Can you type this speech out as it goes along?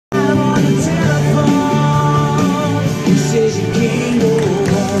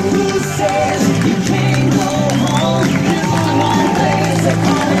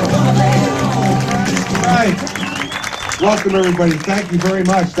Welcome, everybody. Thank you very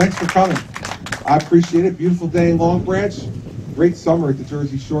much. Thanks for coming. I appreciate it. Beautiful day in Long Branch. Great summer at the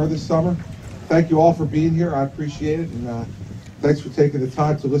Jersey Shore this summer. Thank you all for being here. I appreciate it. And thanks for taking the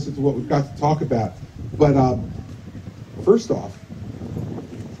time to listen to what we've got to talk about. But first off,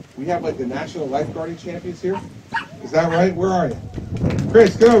 we have like the national lifeguarding champions here. Is that right? Where are you?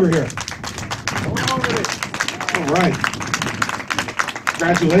 Chris, get over here. All right.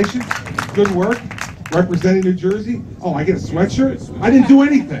 Congratulations. Good work. Representing New Jersey. Oh, I get a sweatshirt? I didn't do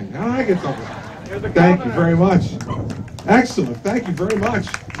anything. I get something. Thank you very much. Excellent. Thank you very much.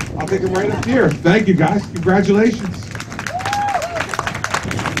 I'll take it right up here. Thank you, guys. Congratulations.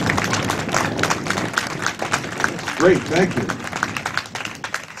 Great. Thank you.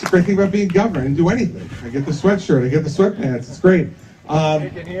 It's a great thing about being governor. I didn't do anything. I get the sweatshirt. I get the sweatpants. It's great.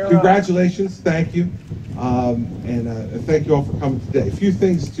 Congratulations. Thank you. And thank you all for coming today. A few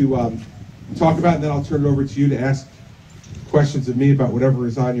things to talk about, and then I'll turn it over to you to ask questions of me about whatever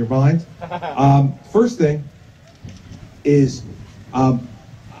is on your mind. First thing is,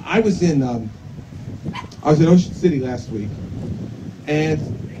 I was in Ocean City last week, and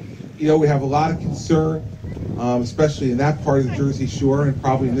you know we have a lot of concern, especially in that part of the Jersey Shore, and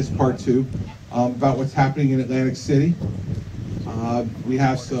probably in this part too, about what's happening in Atlantic City. We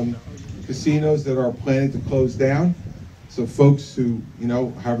have some casinos that are planning to close down. So folks who, you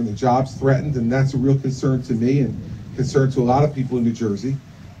know, having their jobs threatened, and that's a real concern to me and concern to a lot of people in New Jersey.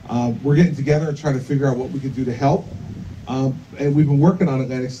 We're getting together and trying to figure out what we can do to help. And we've been working on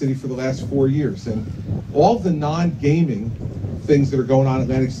Atlantic City for the last 4 years. And all the non-gaming things that are going on in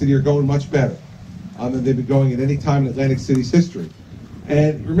Atlantic City are going much better than they've been going at any time in Atlantic City's history.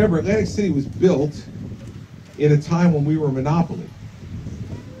 And remember, Atlantic City was built in a time when we were a monopoly.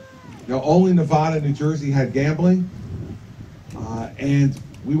 Now, only Nevada and New Jersey had gambling. And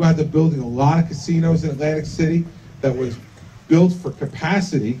we wound up building a lot of casinos in Atlantic City that was built for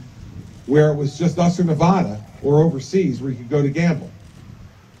capacity where it was just us or Nevada or overseas where you could go to gamble.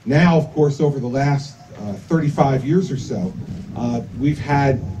 Now, of course, over the last 35 years or so, we've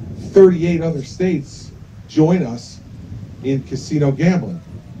had 38 other states join us in casino gambling.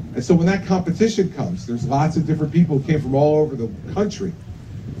 And so when that competition comes, there's lots of different people who came from all over the country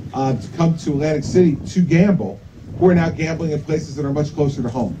to come to Atlantic City to gamble. We're now gambling in places that are much closer to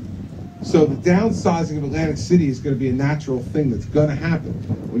home. So the downsizing of Atlantic City is going to be a natural thing that's going to happen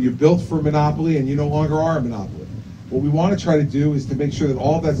when you're built for a monopoly and you no longer are a monopoly. What we want to try to do is to make sure that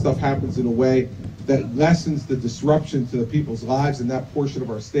all that stuff happens in a way that lessens the disruption to the people's lives in that portion of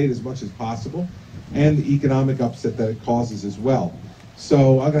our state as much as possible, and the economic upset that it causes as well.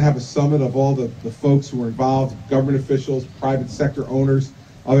 So I'm going to have a summit of all the folks who are involved, government officials, private sector owners,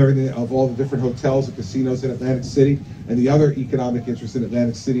 of all the different hotels and casinos in Atlantic City, and the other economic interests in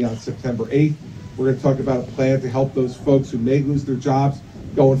Atlantic City on September 8th. We're going to talk about a plan to help those folks who may lose their jobs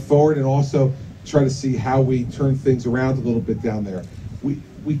going forward, and also try to see how we turn things around a little bit down there.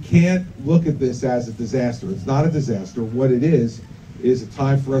 We can't look at this as a disaster. It's not a disaster. What it is a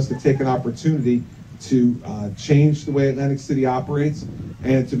time for us to take an opportunity to change the way Atlantic City operates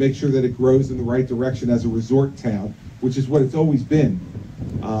and to make sure that it grows in the right direction as a resort town, which is what it's always been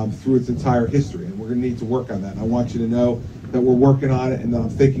through its entire history. And we're going to need to work on that. And I want you to know that we're working on it and that I'm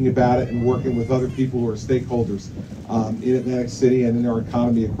thinking about it and working with other people who are stakeholders in Atlantic City and in our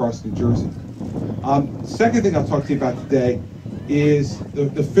economy across New Jersey. Second thing I'll talk to you about today is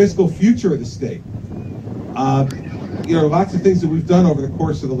the fiscal future of the state. You know, lots of things that we've done over the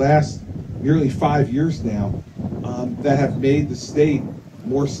course of the last nearly 5 years now that have made the state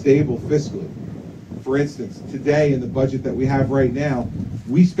more stable fiscally. For instance, today in the budget that we have right now,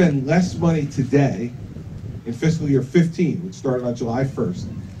 we spend less money today in fiscal year 15, which started on July 1st,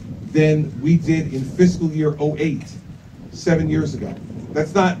 than we did in fiscal year 08, 7 years ago.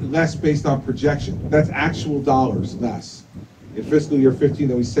 That's not less based on projection. That's actual dollars less in fiscal year 15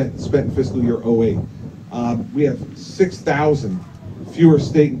 than we spent in fiscal year 08. We have 6,000 fewer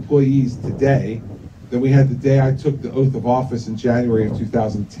state employees today than we had the day I took the oath of office in January of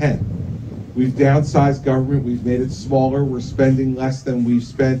 2010. We've downsized government. We've made it smaller. We're spending less than we've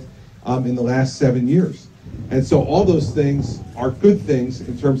spent in the last 7 years. And so all those things are good things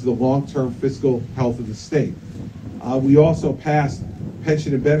in terms of the long-term fiscal health of the state. We also passed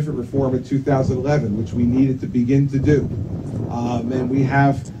pension and benefit reform in 2011, which we needed to begin to do. And we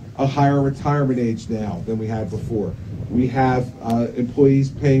have a higher retirement age now than we had before. We have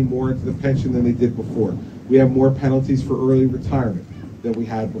employees paying more into the pension than they did before. We have more penalties for early retirement than we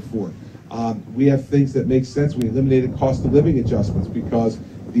had before. We have things that make sense. We eliminated cost of living adjustments because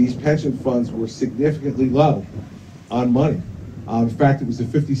these pension funds were significantly low on money. In fact, it was a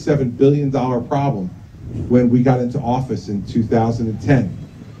 $57 billion problem when we got into office in 2010.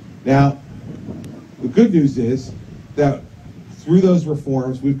 Now, the good news is that through those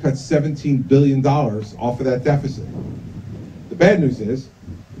reforms, we've cut $17 billion off of that deficit. The bad news is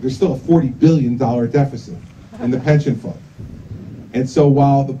there's still a $40 billion deficit in the pension fund. And so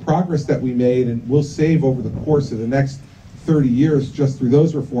while the progress that we made, and we'll save over the course of the next 30 years just through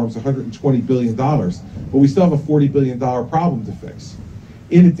those reforms $120 billion, but we still have a $40 billion problem to fix.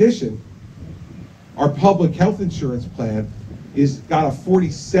 In addition, our public health insurance plan is got a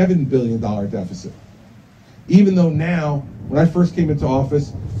 $47 billion deficit. Even though now, when I first came into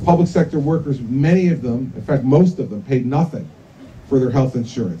office, public sector workers, many of them, in fact most of them, paid nothing for their health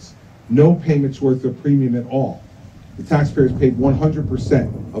insurance. No payment towards their premium at all. The taxpayers paid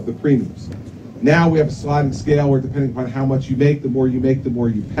 100% of the premiums. Now we have a sliding scale where depending upon how much you make, the more you make, the more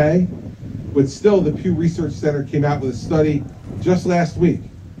you pay. But still, the Pew Research Center came out with a study just last week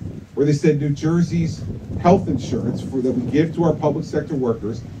where they said New Jersey's health insurance that we give to our public sector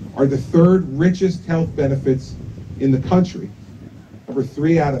workers are the third richest health benefits in the country, number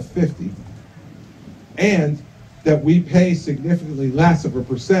 3 out of 50, and that we pay significantly less of a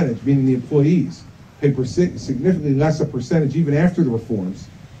percentage, meaning the employees pay significantly less a percentage even after the reforms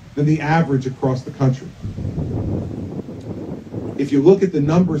than the average across the country. If you look at the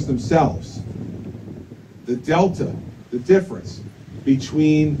numbers themselves, the delta, the difference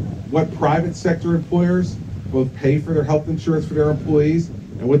between what private sector employers both pay for their health insurance for their employees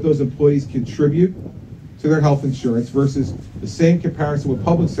and what those employees contribute to their health insurance versus the same comparison with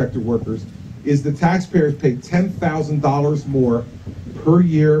public sector workers is the taxpayers pay $10,000 more per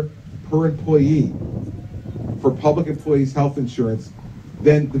year per employee for public employees' health insurance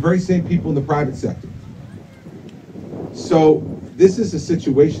than the very same people in the private sector. So this is a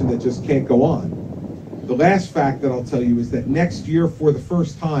situation that just can't go on. The last fact that I'll tell you is that next year, for the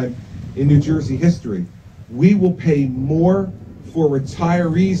first time in New Jersey history, we will pay more for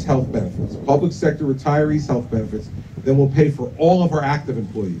retirees' health benefits, public sector retirees' health benefits, than we'll pay for all of our active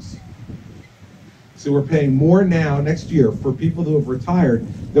employees. So we're paying more now next year for people who have retired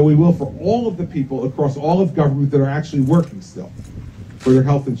than we will for all of the people across all of government that are actually working still for their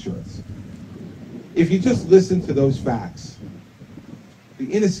health insurance. If you just listen to those facts,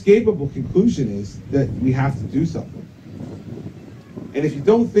 the inescapable conclusion is that we have to do something. And if you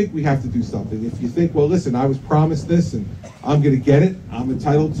don't think we have to do something, if you think, well, listen, I was promised this and I'm going to get it, I'm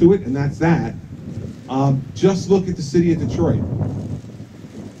entitled to it, and that's that, just look at the city of Detroit.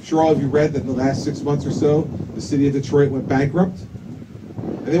 I'm sure all of you read that in the last 6 months or so, the city of Detroit went bankrupt.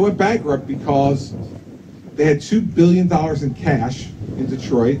 And they went bankrupt because they had $2 billion in cash in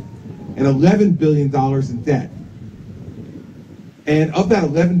Detroit and $11 billion in debt. And of that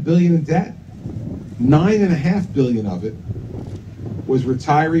 $11 billion in debt, $9.5 billion of it was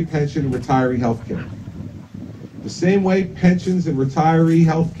retiree pension and retiree health care. The same way pensions and retiree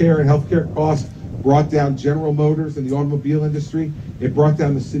health care and health care costs brought down General Motors and the automobile industry, it brought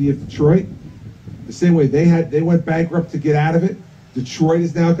down the city of Detroit. The same way they went bankrupt to get out of it, Detroit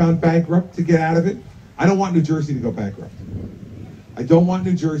has now gone bankrupt to get out of it. I don't want New Jersey to go bankrupt. I don't want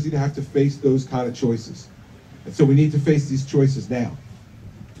New Jersey to have to face those kind of choices. And so we need to face these choices now.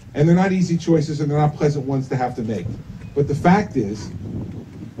 And they're not easy choices and they're not pleasant ones to have to make. But the fact is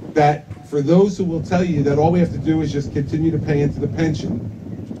that for those who will tell you that all we have to do is just continue to pay into the pension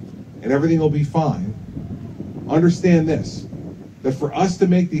and everything will be fine, understand this, that for us to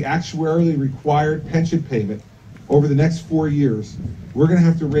make the actuarially required pension payment over the next 4 years, we're going to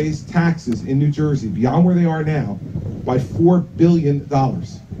have to raise taxes in New Jersey beyond where they are now by $4 billion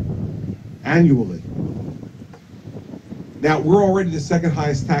annually. Now, we're already the second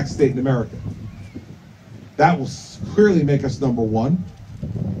highest tax state in America. That will clearly make us number one,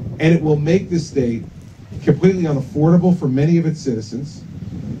 and it will make this state completely unaffordable for many of its citizens,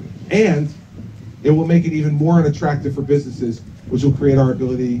 and it will make it even more unattractive for businesses, which will create our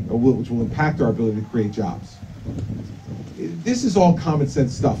ability, or which will impact our ability to create jobs. This is all common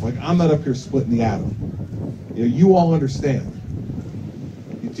sense stuff. Like, I'm not up here splitting the atom. You know, you all understand.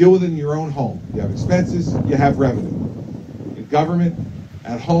 You deal with it in your own home. You have expenses, you have revenue. In government,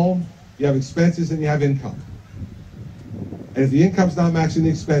 at home, you have expenses and you have income. And if the income's not matching the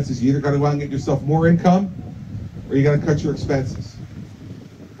expenses, you either got to go out and get yourself more income, or you got to cut your expenses.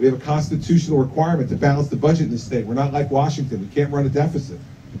 We have a constitutional requirement to balance the budget in this state. We're not like Washington. We can't run a deficit.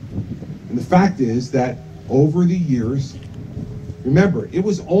 And the fact is that over the years, remember, it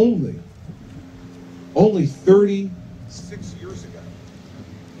was only 36 years ago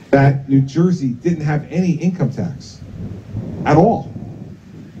that New Jersey didn't have any income tax at all.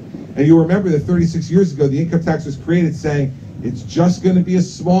 And you remember that 36 years ago, the income tax was created saying it's just going to be a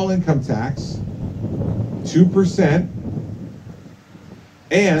small income tax, 2%,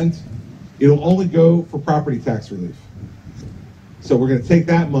 and it'll only go for property tax relief. So we're going to take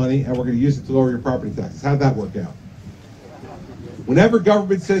that money and we're going to use it to lower your property taxes. How'd that work out? Whenever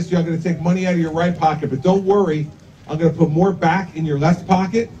government says to you, I'm going to take money out of your right pocket, but don't worry, I'm going to put more back in your left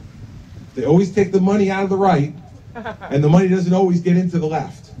pocket, they always take the money out of the right, and the money doesn't always get into the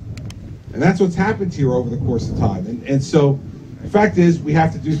left. And that's what's happened here over the course of time. And so the fact is, we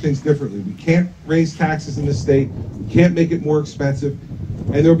have to do things differently. We can't raise taxes in this state. We can't make it more expensive.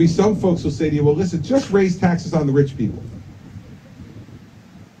 And there'll be some folks who'll say to you, well, listen, just raise taxes on the rich people.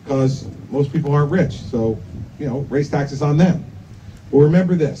 Because most people aren't rich, so, raise taxes on them. Well,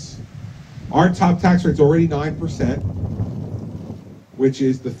 remember this. Our top tax rate's already 9%, which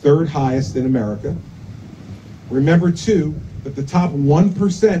is the third highest in America. Remember, too, that the top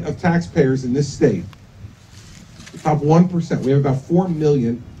 1% of taxpayers in this state, the top 1%, we have about 4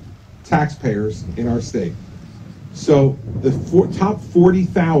 million taxpayers in our state. So the top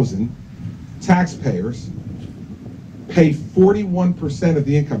 40,000 taxpayers pay 41% of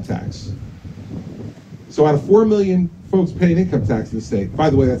the income tax. So out of 4 million folks paying income tax in the state, by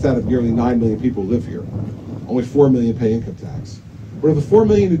the way, that's out of nearly 9 million people who live here, only 4 million pay income tax. But of the 4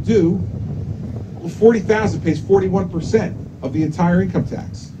 million who do, well, 40,000 pays 41% of the entire income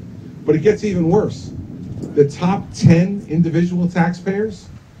tax. But it gets even worse. The top 10 individual taxpayers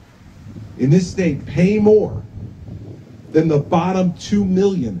in this state pay more than the bottom 2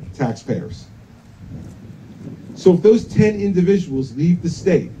 million taxpayers. So if those 10 individuals leave the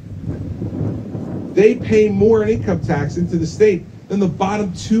state, they pay more in income tax into the state than the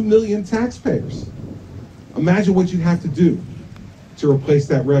bottom 2 million taxpayers. Imagine what you'd have to do to replace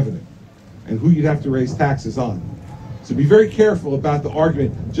that revenue and who you'd have to raise taxes on. So be very careful about the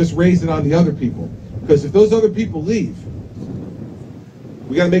argument, just raise it on the other people. Because if those other people leave,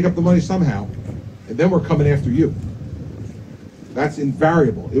 we got to make up the money somehow, and then we're coming after you. That's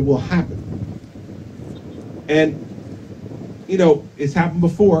invariable. It will happen. And, it's happened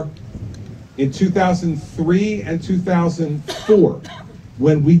before. In 2003 and 2004,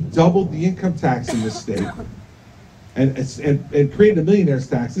 when we doubled the income tax in this state and created a millionaire's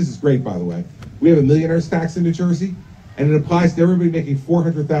tax. This is great, by the way. We have a millionaire's tax in New Jersey, and it applies to everybody making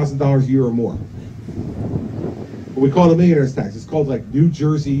 $400,000 a year or more. But we call it a millionaire's tax. It's called like New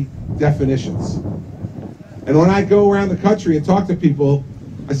Jersey definitions. And when I go around the country and talk to people,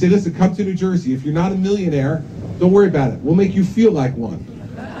 I say, listen, come to New Jersey. If you're not a millionaire, don't worry about it. We'll make you feel like one.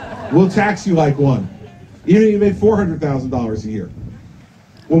 We'll tax you like one, even if you make $400,000 a year.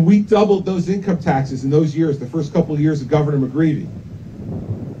 When we doubled those income taxes in those years, the first couple of years of Governor McGreevey,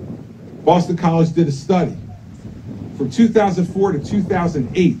 Boston College did a study. From 2004 to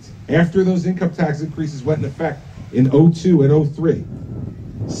 2008, after those income tax increases went in effect in 2002 and 2003,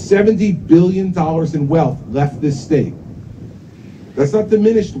 $70 billion in wealth left this state. That's not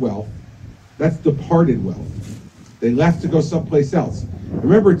diminished wealth, that's departed wealth. They left to go someplace else.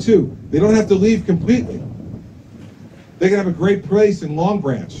 Remember, too, they don't have to leave completely. They can have a great place in Long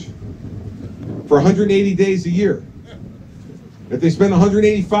Branch for 180 days a year. If they spend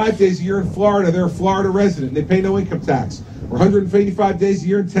 185 days a year in Florida, they're a Florida resident, and they pay no income tax. Or 185 days a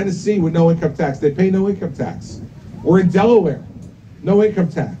year in Tennessee with no income tax, they pay no income tax. Or in Delaware, no income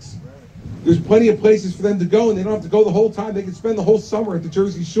tax. There's plenty of places for them to go, and they don't have to go the whole time. They can spend the whole summer at the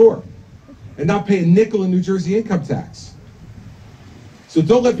Jersey Shore and not pay a nickel in New Jersey income tax. So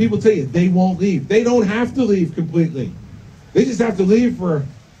don't let people tell you they won't leave. They don't have to leave completely. They just have to leave for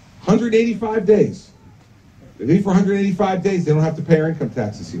 185 days. They leave for 185 days, they don't have to pay our income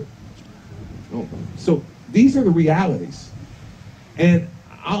taxes here. No. So these are the realities. And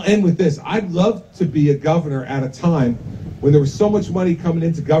I'll end with this. I'd love to be a governor at a time when there was so much money coming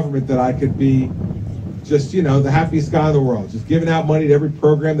into government that I could be just, the happiest guy in the world, just giving out money to every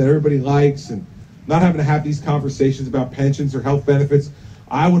program that everybody likes and not having to have these conversations about pensions or health benefits.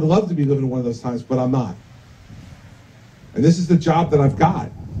 I would love to be living in one of those times, but I'm not. And this is the job that I've got.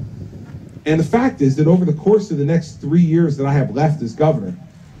 And the fact is that over the course of the next 3 years that I have left as governor,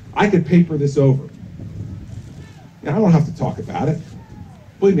 I could paper this over. And I don't have to talk about it.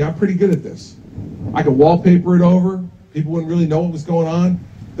 Believe me, I'm pretty good at this. I could wallpaper it over. People wouldn't really know what was going on.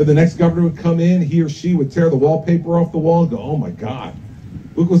 Then the next governor would come in, he or she would tear the wallpaper off the wall and go, oh my God,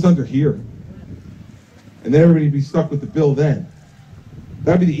 look what's under here. And then everybody would be stuck with the bill then.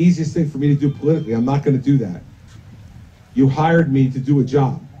 That'd be the easiest thing for me to do politically. I'm not going to do that. You hired me to do a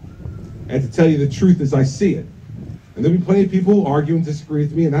job. And to tell you the truth as I see it. And there'll be plenty of people who argue and disagree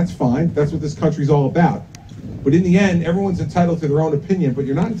with me, and that's fine. That's what this country's all about. But in the end, everyone's entitled to their own opinion, but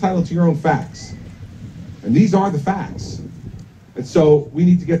you're not entitled to your own facts. And these are the facts. And so we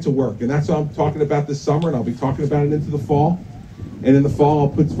need to get to work. And that's what I'm talking about this summer, and I'll be talking about it into the fall. And in the fall, I'll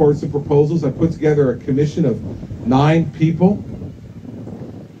put forward some proposals. I put together a commission of 9 people.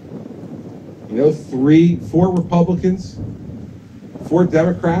 You know, 4 Republicans, 4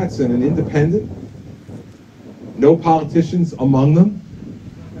 Democrats, and an independent. No politicians among them.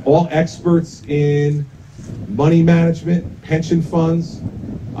 All experts in money management, pension funds,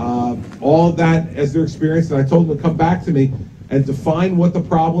 all of that as their experience. And I told them to come back to me and define what the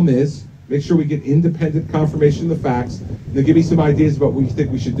problem is, make sure we get independent confirmation of the facts, and then give me some ideas about what you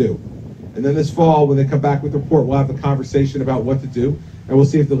think we should do. And then this fall, when they come back with the report, we'll have a conversation about what to do, and we'll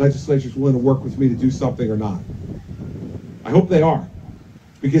see if the legislature is willing to work with me to do something or not. I hope they are.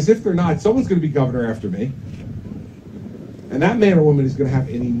 Because if they're not, someone's going to be governor after me. And that man or woman is going to have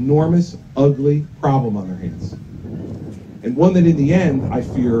an enormous, ugly problem on their hands. And one that in the end, I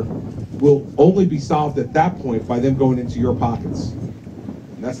fear, will only be solved at that point by them going into your pockets.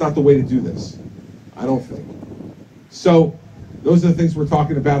 And that's not the way to do this, I don't think. So those are the things we're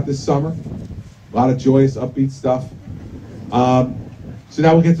talking about this summer. A lot of joyous, upbeat stuff. So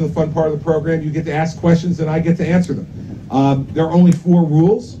now we'll get to the fun part of the program. You get to ask questions and I get to answer them. There are only 4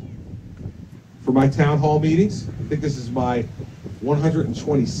 rules for my town hall meetings. I think this is my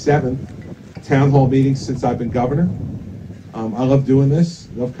 127th town hall meeting since I've been governor. I love doing this.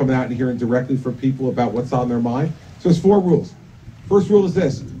 I love coming out and hearing directly from people about what's on their mind. So there's 4 rules. First rule is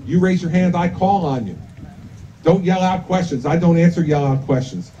this: you raise your hand, I call on you. Don't yell out questions. I don't answer yell out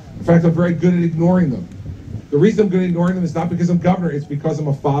questions. In fact, I'm very good at ignoring them. The reason I'm good at ignoring them is not because I'm governor, it's because I'm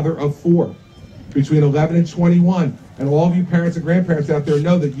a father of 4, between 11 and 21. And all of you parents and grandparents out there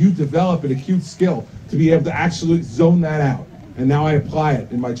know that you develop an acute skill to be able to actually zone that out. And now I apply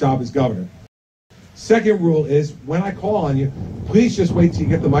it in my job as governor. Second rule is, when I call on you, please just wait till you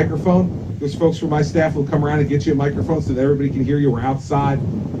get the microphone. There's folks from my staff who will come around and get you a microphone so that everybody can hear you. We're outside.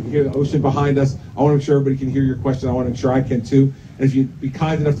 You can hear the ocean behind us. I want to make sure everybody can hear your question. I want to make sure I can too. And if you'd be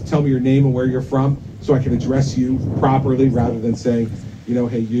kind enough to tell me your name and where you're from so I can address you properly rather than saying, you know,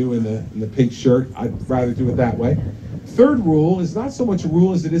 hey, you in the pink shirt. I'd rather do it that way. Third rule is not so much a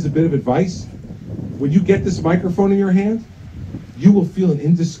rule as it is a bit of advice. When you get this microphone in your hand, you will feel an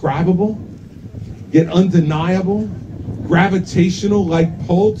indescribable, yet undeniable, gravitational-like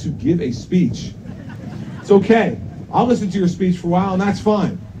pull to give a speech. It's okay. I'll listen to your speech for a while, and that's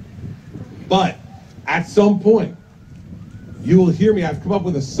fine. But at some point, you will hear me. I've come up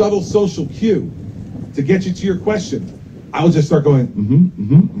with a subtle social cue to get you to your question. I will just start going,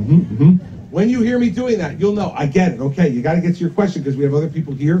 When you hear me doing that, you'll know, I get it. Okay, you got to get to your question because we have other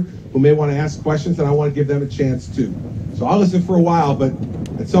people here who may want to ask questions, and I want to give them a chance too. So I'll listen for a while, but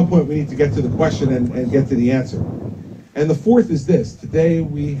at some point we need to get to the question and get to the answer. And the fourth is this. Today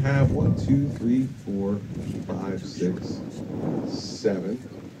we have 1, 2, 3, 4, 5, 6,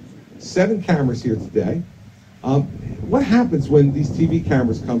 7 cameras here today. What happens when these TV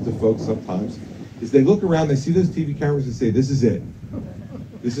cameras come to folks sometimes is they look around, they see those TV cameras and say, this is it.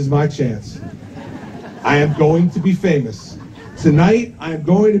 This is my chance. I am going to be famous. Tonight, I am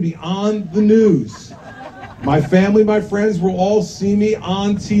going to be on the news. My family, my friends will all see me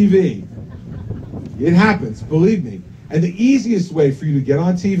on TV. It happens, believe me. And the easiest way for you to get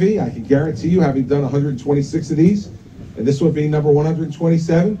on TV, I can guarantee you, having done 126 of these, and this one being number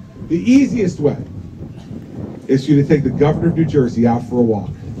 127, the easiest way is for you to take the governor of New Jersey out for a walk.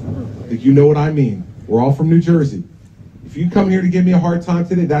 I think you know what I mean. We're all from New Jersey. If you come here to give me a hard time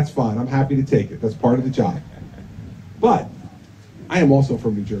today, that's fine. I'm happy to take it. That's part of the job. But I am also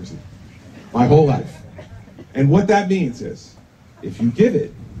from New Jersey my whole life. And what that means is, if you give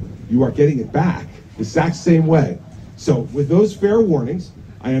it, you are getting it back the exact same way. So with those fair warnings,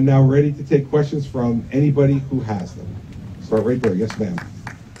 I am now ready to take questions from anybody who has them. Start right there. Yes, ma'am.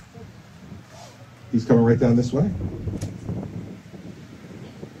 He's coming right down this way.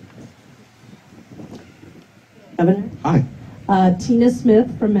 Governor. Hi. Tina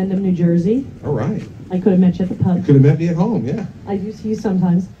Smith from Mendham, New Jersey. All right. I could have met you at the pub. You could have met me at home, yeah. I do see you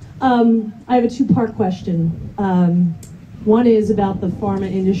sometimes. I have a 2-part question. One is about the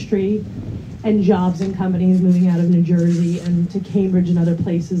pharma industry and jobs and companies moving out of New Jersey and to Cambridge and other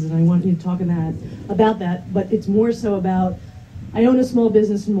places, and I want you to talk about that, but it's more so about, I own a small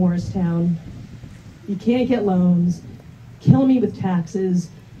business in Morristown. You can't get loans, kill me with taxes.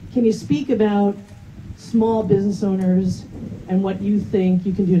 Can you speak about small business owners and what you think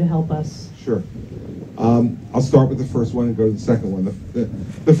you can do to help us? Sure. I'll start with the first one and go to the second one.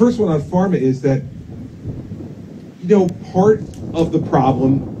 The first one on pharma is that, you know, part of the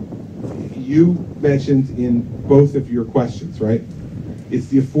problem you mentioned in both of your questions, right? It's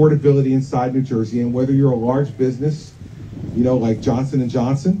the affordability inside New Jersey, and whether you're a large business you know, like Johnson &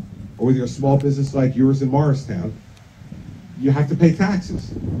 Johnson, or whether you're a small business like yours in Morristown, you have to pay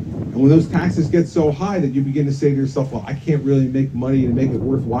taxes. And when those taxes get so high that you begin to say to yourself, well, I can't really make money to make it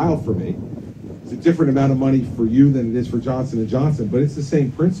worthwhile for me. It's a different amount of money for you than it is for Johnson & Johnson, but it's the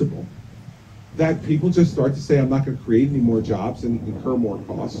same principle. That people just start to say, I'm not going to create any more jobs and incur more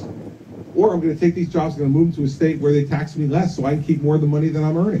costs. Or I'm going to take these jobs and I'm going to move them to a state where they tax me less so I can keep more of the money that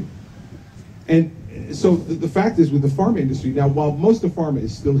I'm earning. And so the fact is, with the pharma industry, now while most of pharma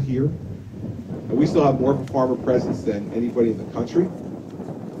is still here, and we still have more of a pharma presence than anybody in the country,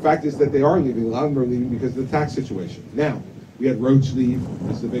 the fact is that they are leaving. A lot of them are leaving because of the tax situation. Now, we had Roach leave.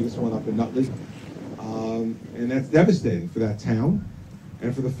 This is the biggest one up in Nutley. And that's devastating for that town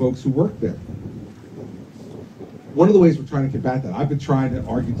and for the folks who work there. One of the ways we're trying to combat that, I've been trying to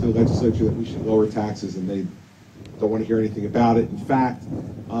argue to the legislature that we should lower taxes, and they don't want to hear anything about it. In fact,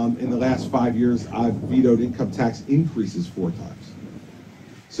 in the last 5 years, I've vetoed income tax increases 4 times.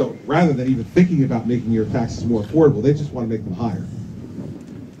 So rather than even thinking about making your taxes more affordable, they just want to make them higher.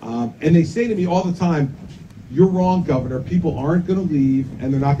 And they say to me all the time, you're wrong, Governor. People aren't going to leave,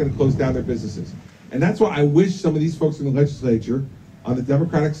 and they're not going to close down their businesses. And that's why I wish some of these folks in the legislature on the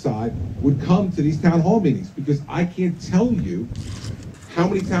Democratic side would come to these town hall meetings, because I can't tell you how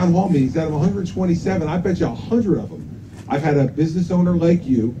many town hall meetings out of 127, I bet you 100 of them, I've had a business owner like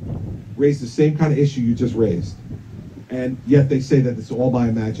you raise the same kind of issue you just raised. And yet they say that it's all my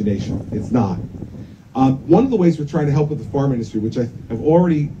imagination. It's not. One of the ways we're trying to help with the farm industry, which I have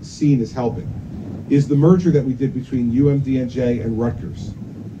already seen is helping, is the merger that we did between UMDNJ and Rutgers.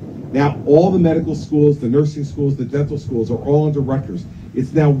 Now, all the medical schools, the nursing schools, the dental schools are all under Rutgers.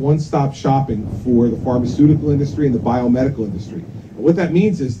 It's now one-stop shopping for the pharmaceutical industry and the biomedical industry. And what that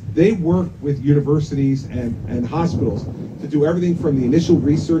means is they work with universities and hospitals to do everything from the initial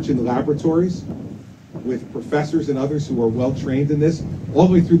research in the laboratories with professors and others who are well-trained in this, all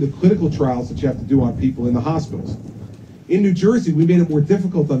the way through the clinical trials that you have to do on people in the hospitals. In New Jersey, we made it more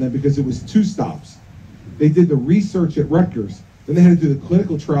difficult on them because it was 2 stops. They did the research at Rutgers, then they had to do the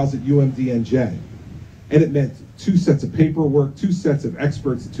clinical trials at UMDNJ. And it meant 2 sets of paperwork, 2 sets of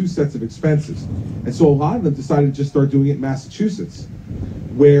experts, 2 sets of expenses. And so a lot of them decided to just start doing it in Massachusetts,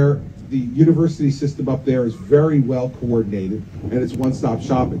 where the university system up there is very well coordinated and it's one-stop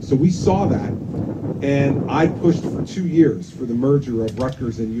shopping. So we saw that, and I pushed for 2 years for the merger of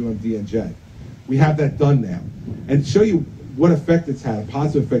Rutgers and UMDNJ. We have that done now. And to show you what effect it's had, a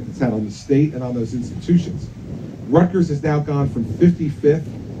positive effect it's had on the state and on those institutions, Rutgers has now gone from 55th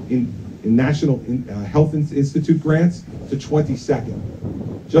in National Health Institute grants to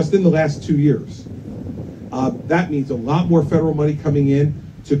 22nd, just in the last 2 years. That means a lot more federal money coming in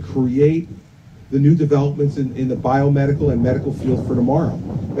to create the new developments in the biomedical and medical field for tomorrow.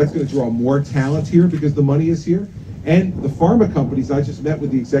 That's going to draw more talent here because the money is here. And the pharma companies, I just met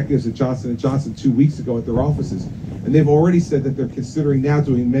with the executives at Johnson & Johnson 2 weeks ago at their offices, and they've already said that they're considering now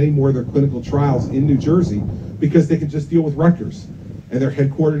doing many more of their clinical trials in New Jersey because they can just deal with Rutgers. And they're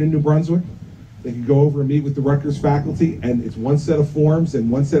headquartered in New Brunswick. They can go over and meet with the Rutgers faculty, and it's 1 set of forms and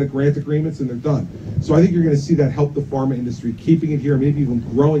 1 set of grant agreements, and they're done. So I think you're going to see that help the pharma industry, keeping it here, maybe even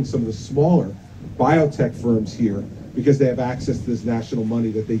growing some of the smaller biotech firms here because they have access to this national money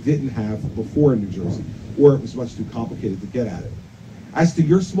that they didn't have before in New Jersey, or it was much too complicated to get at it. As to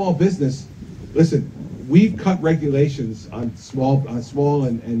your small business, listen, we've cut regulations on small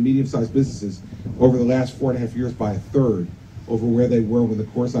and medium-sized businesses over the last 4.5 years by 1/3 over where they were when the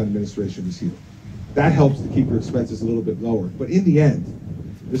Corzine administration was here. That helps to keep your expenses a little bit lower. But in the end,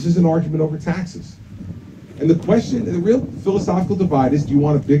 this is an argument over taxes. And the question, the real philosophical divide is, do you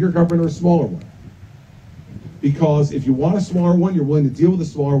want a bigger government or a smaller one? Because if you want a smaller one, you're willing to deal with a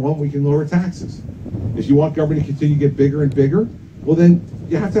smaller one, we can lower taxes. If you want government to continue to get bigger and bigger, well then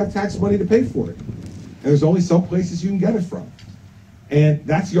you have to have tax money to pay for it. And there's only some places you can get it from. And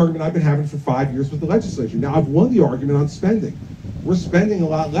that's the argument I've been having for 5 years with the legislature. Now, I've won the argument on spending. We're spending a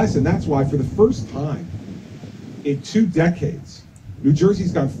lot less, and that's why for the first time in 2 decades, New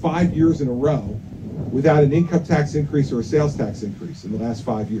Jersey's gone 5 years in a row without an income tax increase or a sales tax increase in the last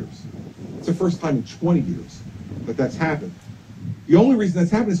 5 years. It's the first time in 20 years that that's happened. The only reason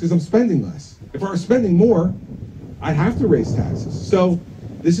that's happened is because I'm spending less. If I were spending more, I'd have to raise taxes. So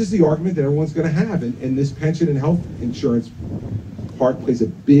this is the argument that everyone's going to have, and this pension and health insurance part plays a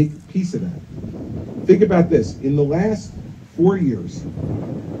big piece of that. Think about this. In the last 4 years,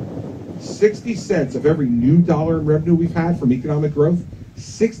 60 cents of every new dollar in revenue we've had from economic growth,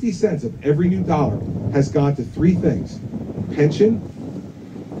 60 cents of every new dollar has gone to 3 things: pension,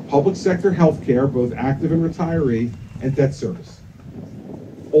 public sector health care, both active and retiree, and debt service.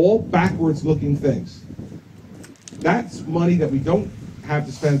 All backwards looking things. That's money that we don't have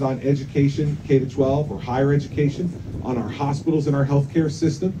to spend on education, K-12 or higher education, on our hospitals and our healthcare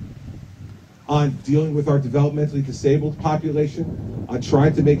system, on dealing with our developmentally disabled population, on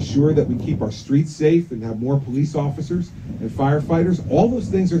trying to make sure that we keep our streets safe and have more police officers and firefighters. All those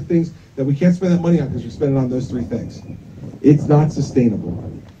things are things that we can't spend that money on because we're spending on those three things. It's not sustainable.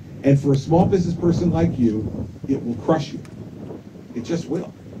 And for a small business person like you, it will crush you. It just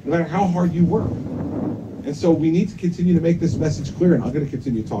will, no matter how hard you work. And so we need to continue to make this message clear, and I'm going to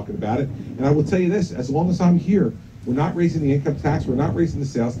continue talking about it. And I will tell you this, as long as I'm here, we're not raising the income tax, we're not raising the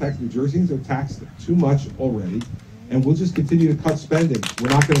sales tax. New Jerseyans are taxed too much already, and we'll just continue to cut spending. We're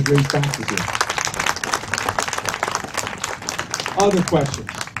not going to raise taxes here. Other questions?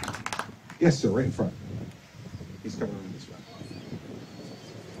 Yes, sir, right in front. He's coming over this way.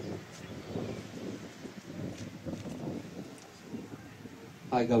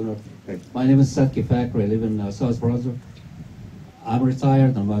 Hi, Governor. Hey. My name is Seth Kifakri. I live in South Brunswick. I'm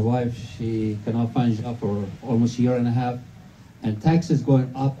retired, and my wife, she cannot find a job for almost a year and a half, and taxes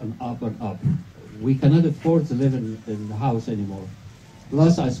going up and up and up. We cannot afford to live in the house anymore.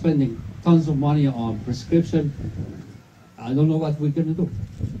 Plus, I'm spending tons of money on prescription. I don't know what we're going to do,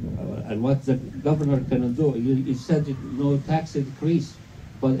 and what the governor can do. You said no tax increase,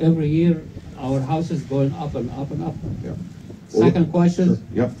 but every year our house is going up and up and up. Yeah. Second question. Sure.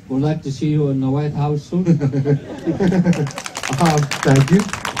 Yep. Would like to see you in the White House soon. Thank you.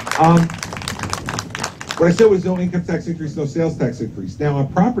 What I said was no income tax increase, no sales tax increase. Now on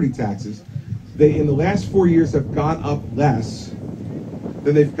property taxes, they in the last 4 years have gone up less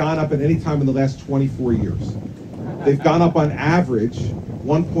than they've gone up at any time in the last 24 years. They've gone up on average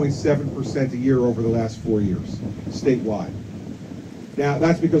 1.7% a year over the last 4 years, statewide. Now,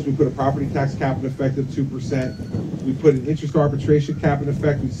 that's because we put a property tax cap in effect of 2%. We put an interest arbitration cap in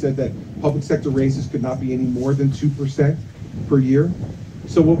effect. We said that public sector raises could not be any more than 2% per year.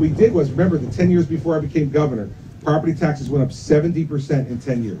 So what we did was, remember, the 10 years before I became governor, property taxes went up 70% in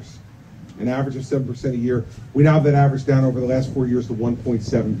 10 years, an average of 7% a year. We now have that average down over the last 4 years to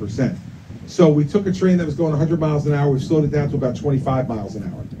 1.7%. So we took a train that was going 100 miles an hour, we slowed it down to about 25 miles an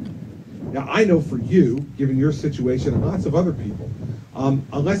hour. Now, I know for you, given your situation and lots of other people,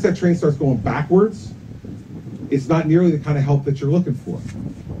 unless that train starts going backwards, it's not nearly the kind of help that you're looking for.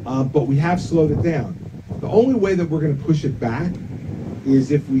 But we have slowed it down. The only way that we're going to push it back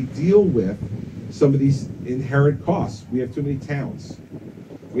is if we deal with some of these inherent costs. We have too many towns.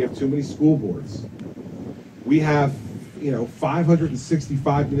 We have too many school boards. We have,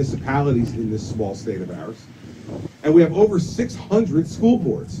 565 municipalities in this small state of ours. And we have over 600 school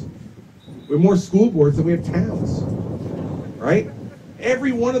boards. We have more school boards than we have towns, right?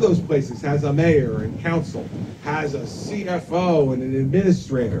 Every one of those places has a mayor and council, has a CFO and an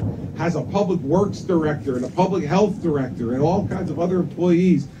administrator, has a public works director and a public health director and all kinds of other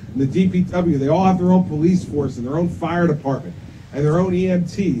employees in the DPW. They all have their own police force and their own fire department and their own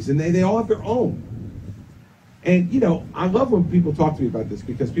EMTs, and they all have their own. And, I love when people talk to me about this,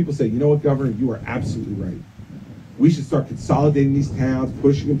 because people say, you know what, Governor, you are absolutely right. We should start consolidating these towns,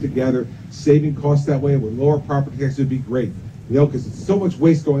 pushing them together, saving costs that way. With lower property taxes would be great. Because it's so much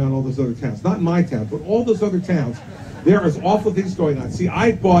waste going on in all those other towns. Not in my town, but all those other towns. There is awful things going on. See,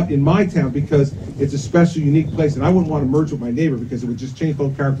 I bought in my town because it's a special, unique place, and I wouldn't want to merge with my neighbor because it would just change the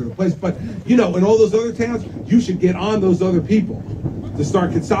whole character of the place. But, in all those other towns, you should get on those other people to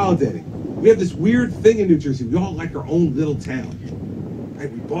start consolidating. We have this weird thing in New Jersey. We all like our own little town. Right?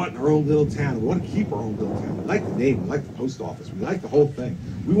 We bought in our own little town. We want to keep our own little town. We like the name. We like the post office. We like the whole thing.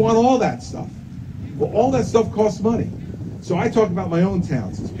 We want all that stuff. Well, all that stuff costs money. So I talk about my own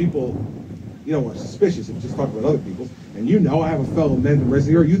town, since people, are suspicious if you just talk about other people's. And I have a fellow Mendham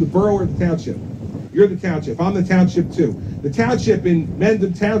resident. Are you the borough or the township? You're the township. I'm the township too. The township in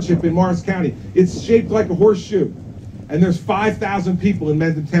Mendham Township in Morris County, it's shaped like a horseshoe. And there's 5,000 people in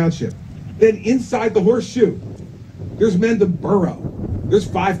Mendham Township. Then inside the horseshoe, there's Mendham Borough. There's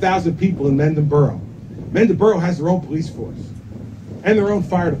 5,000 people in Mendham Borough. Mendham Borough has their own police force and their own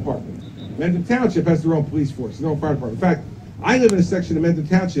fire department. Mendham Township has their own police force and their own fire department. In fact, I live in a section of Mendham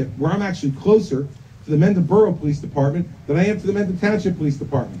Township where I'm actually closer to the Mendham Borough Police Department than I am to the Mendham Township Police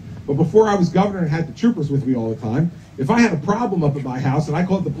Department. But before I was governor and had the troopers with me all the time, if I had a problem up at my house and I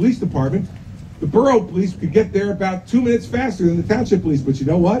called the police department, the borough police could get there about 2 minutes faster than the township police. But you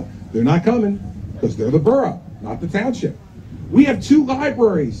know what? They're not coming because they're the borough, not the township. We have 2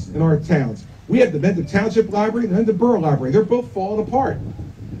 libraries in our towns. We have the Mendham Township Library and the Mendham Borough Library. They're both falling apart.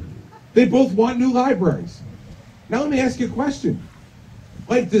 They both want new libraries. Now let me ask you a question.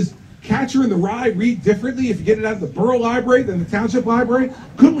 Does Catcher in the Rye read differently if you get it out of the borough library than the township library?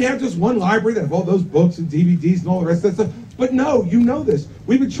 Couldn't we have just one library that have all those books and DVDs and all the rest of that stuff? But no, you know this.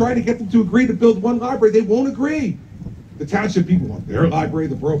 We've been trying to get them to agree to build one library. They won't agree. The township people want their library.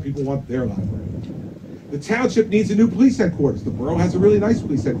 The borough people want their library. The township needs a new police headquarters. The borough has a really nice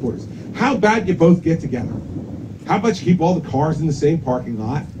police headquarters. How about you both get together? How about you keep all the cars in the same parking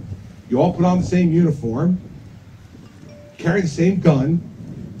lot? You all put on the same uniform, carry the same gun,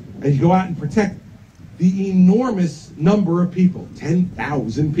 and you go out and protect the enormous number of people,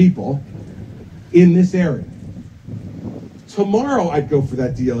 10,000 people, in this area. Tomorrow I'd go for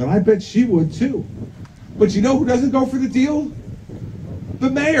that deal, and I bet she would too. But you know who doesn't go for the deal? The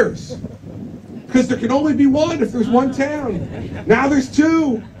mayors. Because there can only be one if there's one town. Now there's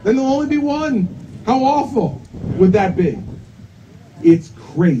two, then there'll only be one. How awful would that be? It's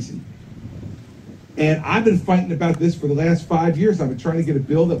crazy. And I've been fighting about this for the last 5 years. I've been trying to get a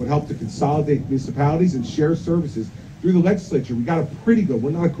bill that would help to consolidate municipalities and share services through the legislature. We got a pretty good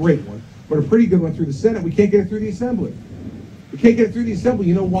one, not a great one, but a pretty good one through the Senate. We can't get it through the Assembly. We can't get it through the Assembly.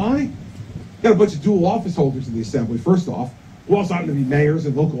 You know why? Got a bunch of dual office holders in the Assembly, first off, who also happen to be mayors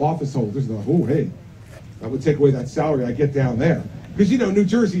and local office holders. And oh, hey, that would take away that salary I get down there. Because, you know, New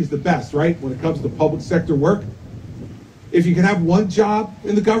Jersey is the best, right, when it comes to public sector work. If you can have one job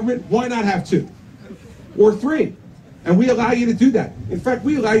in the government, why not have two? Or three? And we allow you to do that. In fact,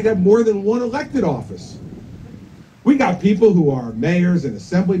 we allow you to have more than one elected office. We got people who are mayors and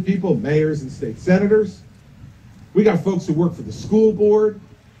assembly people, mayors and state senators. We got folks who work for the school board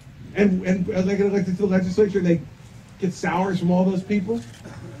and they get elected to the legislature, and they get salaries from all those people.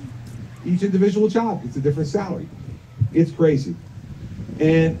 Each individual job gets a different salary. It's crazy.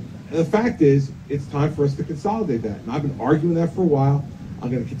 And the fact is, it's time for us to consolidate that. And I've been arguing that for a while. I'm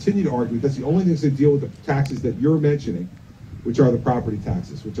going to continue to argue. That's the only things that deal with the taxes that you're mentioning, which are the property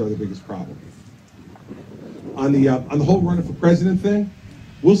taxes, which are the biggest problem. On the whole running for president thing,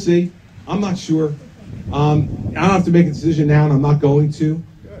 we'll see. I'm not sure. I don't have to make a decision now, and I'm not going to.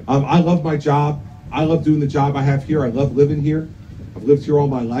 I love my job. I love doing the job I have here. I love living here. I've lived here all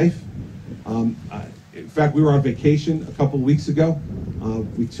my life. In fact, we were on vacation a couple of weeks ago.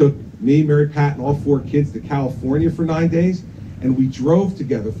 We took me, Mary Pat, and all 4 kids to California for 9 days, and we drove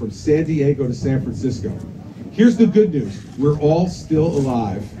together from San Diego to San Francisco. Here's the good news. We're all still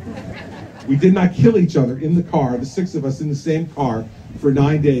alive. We did not kill each other in the car, the 6 of us in the same car, for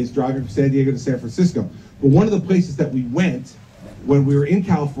 9 days driving from San Diego to San Francisco. But one of the places that we went when we were in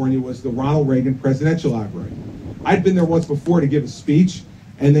California was the Ronald Reagan Presidential Library. I'd been there once before to give a speech,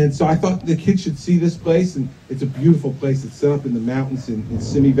 and then so I thought the kids should see this place, and it's a beautiful place. It's set up in the mountains in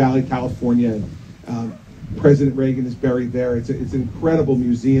Simi Valley, California, and President Reagan is buried there. It's an incredible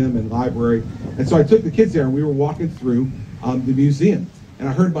museum and library. And so I took the kids there, and we were walking through the museum. And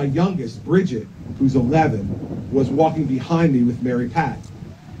I heard my youngest, Bridget, who's 11, was walking behind me with Mary Pat.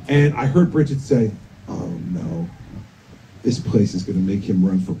 And I heard Bridget say, "Oh no, this place is going to make him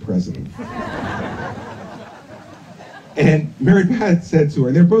run for president." And Mary Pat said to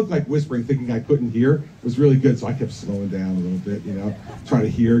her, they're both like whispering, thinking I couldn't hear. It was really good, so I kept slowing down a little bit, you know, trying to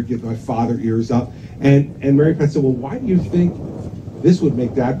hear, get my father ears up. And Mary Pat said, "Well, why do you think this would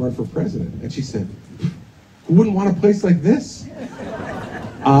make Dad run for president?" And she said, "Who wouldn't want a place like this?"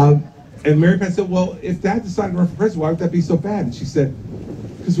 And Mary Pat said, "Well, if Dad decided to run for president, why would that be so bad?" And she said,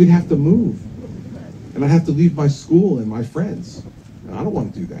 "Because we'd have to move. And I'd have to leave my school and my friends. And I don't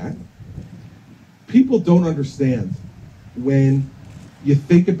want to do that." People don't understand when you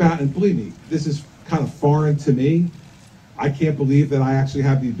think about, and believe me, this is kind of foreign to me. I can't believe that I actually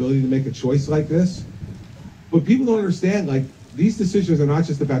have the ability to make a choice like this. But people don't understand, like, these decisions are not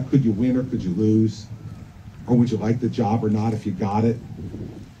just about could you win or could you lose, or would you like the job or not if you got it.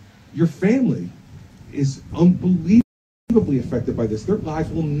 Your family is unbelievably affected by this. Their lives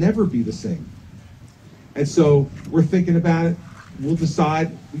will never be the same. And so we're thinking about it. We'll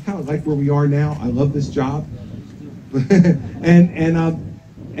decide. We kind of like where we are now. I love this job.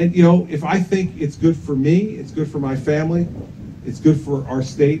 and you know, if I think it's good for me, it's good for my family, it's good for our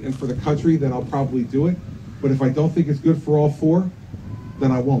state and for the country, then I'll probably do it. But if I don't think it's good for all 4,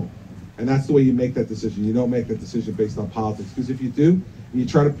 then I won't. And that's the way you make that decision. You don't make that decision based on politics. Because if you do, and you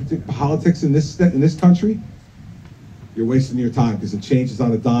try to predict politics in this country, you're wasting your time, because it changes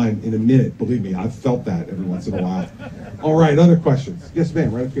on a dime in a minute. Believe me, I've felt that every once in a while. All right, other questions? Yes,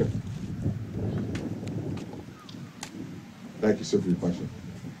 ma'am, right up here. Thank you, sir, for your question.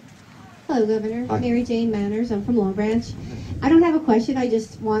 Hello, Governor. Hi. Mary Jane Manners. I'm from Long Branch. I don't have a question. I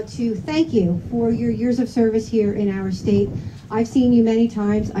just want to thank you for your years of service here in our state. I've seen you many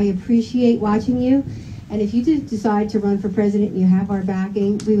times. I appreciate watching you. And if you do decide to run for president and you have our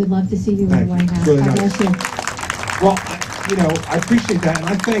backing, we would love to see you in the Thank you. White House. Really God nice. bless you. Well, I appreciate that, and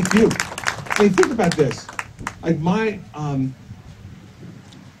I thank you. I mean, think about this. Like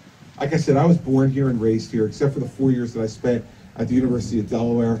like I said, I was born here and raised here, except for the 4 years that I spent at the University of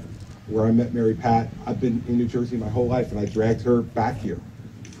Delaware, where I met Mary Pat. I've been in New Jersey my whole life, and I dragged her back here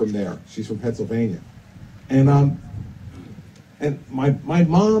from there. She's from Pennsylvania. And my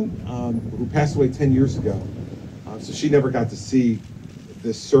mom, who passed away 10 years ago, so she never got to see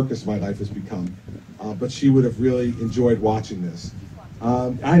this circus my life has become, but she would have really enjoyed watching this.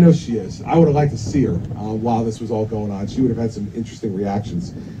 I know she is. I would have liked to see her while this was all going on. She would have had some interesting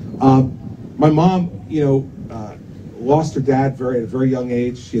reactions. My mom, lost her dad at a very young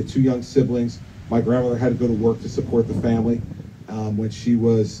age. She had 2 young siblings. My grandmother had to go to work to support the family when she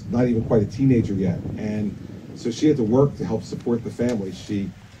was not even quite a teenager yet. And so she had to work to help support the family. She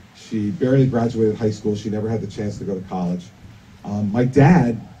barely graduated high school. She never had the chance to go to college. My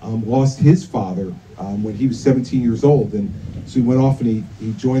dad lost his father when he was 17 years old. And so he went off and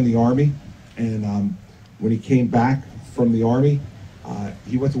he joined the Army. And when he came back from the Army,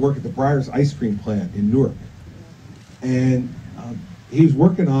 he went to work at the Breyers ice cream plant in Newark. And he was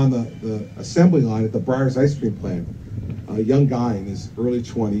working on the assembly line at the Breyers ice cream plant, a young guy in his early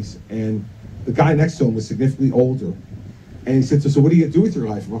 20s, and the guy next to him was significantly older. And he said, so what do you do with your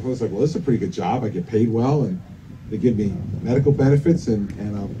life? And my father was like, well, this is a pretty good job. I get paid well, and they give me medical benefits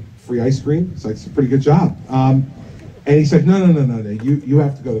and free ice cream. It's like, it's a pretty good job. And he said, no, you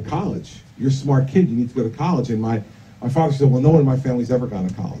have to go to college. You're a smart kid. You need to go to college. And my father said, well, no one in my family's ever gone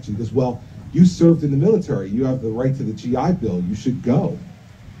to college. He goes, well, you served in the military. You have the right to the GI Bill. You should go.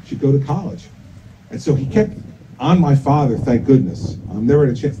 You should go to college. And so he kept on my father, thank goodness. Never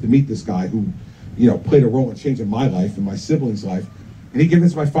had a chance to meet this guy who, played a role in changing my life and my siblings' life. And he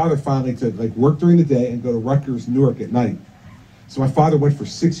convinced my father finally to work during the day and go to Rutgers, Newark at night. So my father went for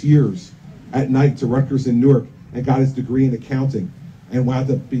 6 years at night to Rutgers in Newark and got his degree in accounting and wound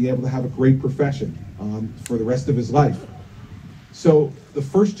up being able to have a great profession for the rest of his life. So the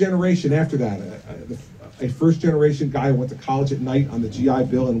first generation after that, a first generation guy who went to college at night on the GI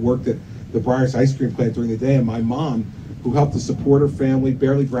Bill and worked at the Breyers ice cream plant during the day, and my mom, who helped to support her family,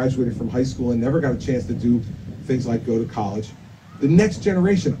 barely graduated from high school and never got a chance to do things like go to college. The next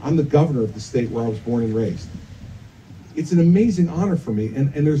generation, I'm the governor of the state where I was born and raised. It's an amazing honor for me,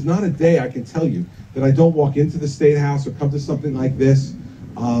 and there's not a day I can tell you that I don't walk into the State House or come to something like this,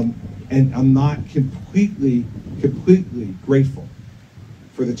 and I'm not completely grateful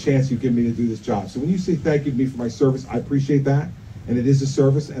for the chance you've given me to do this job. So when you say thank you to me for my service, I appreciate that, and it is a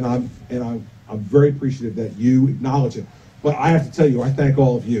service, and I'm very appreciative that you acknowledge it. But I have to tell you, I thank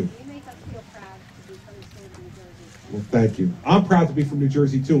all of you. You make us feel proud to be from the state of New Jersey. Well, thank you. I'm proud to be from New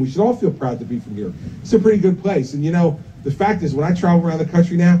Jersey, too, and we should all feel proud to be from here. It's a pretty good place, and the fact is, when I travel around the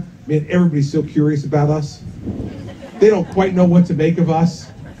country now, man, everybody's so curious about us. They don't quite know what to make of us.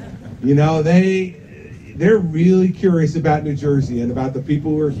 They're really curious about New Jersey and about the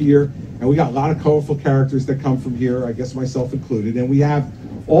people who are here, and we got a lot of colorful characters that come from here, I guess myself included, and we have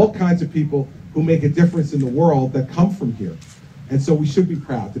all kinds of people who make a difference in the world that come from here. And so we should be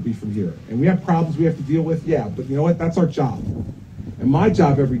proud to be from here. And we have problems we have to deal with, yeah, but you know what? That's our job. And my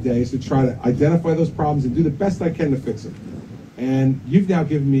job every day is to try to identify those problems and do the best I can to fix them. And you've now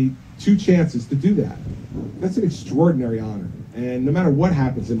given me 2 chances to do that. That's an extraordinary honor. And no matter what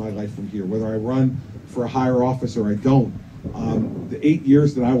happens in my life from here, whether I run for a higher office or I don't, the 8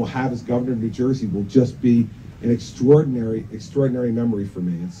 years that I will have as governor of New Jersey will just be an extraordinary memory for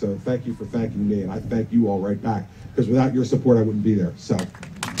me. And so thank you for thanking me, and I thank you all right back, because without your support, I wouldn't be there. So,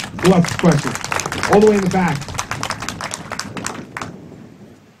 lots of questions. All the way in the back.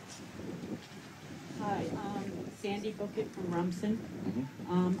 Hi, Sandy Bookett from Rumson.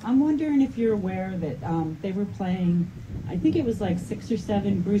 I'm wondering if you're aware that they were playing, I think it was like 6 or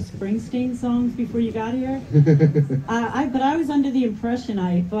 7 Bruce Springsteen songs before you got here. But I was under the impression,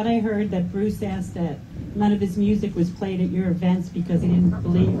 I thought I heard that Bruce asked that none of his music was played at your events because he didn't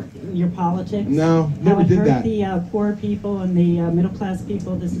believe in your politics. No, never did that. How it hurt the poor people and the middle-class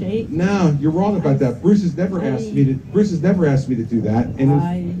people of the state. No, you're wrong about that. Bruce has never asked me to do that,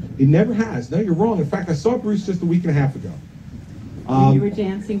 and he never has. No, you're wrong. In fact, I saw Bruce just a week and a half ago. You were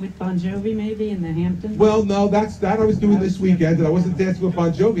dancing with Bon Jovi, maybe, in the Hamptons? Well, no, that I was doing this weekend, and I wasn't dancing with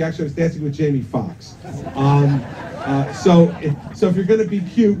Bon Jovi. Actually, I was dancing with Jamie Foxx. So if you're going to be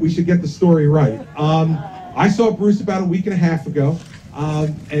cute, we should get the story right. I saw Bruce about a week and a half ago,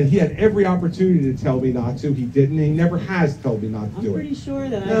 and he had every opportunity to tell me not to. He didn't, and he never has told me not to do it. I'm pretty sure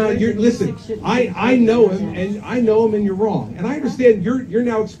that listen, I know him, and you're wrong. And I understand you're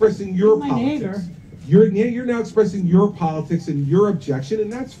now expressing your politics. you're now expressing your politics and your objection,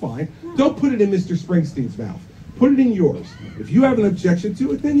 and that's fine. Don't put it in Mr. Springsteen's mouth. Put it in yours. If you have an objection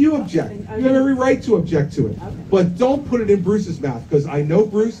to it, then you object. You have every right to object to it. But don't put it in Bruce's mouth, because I know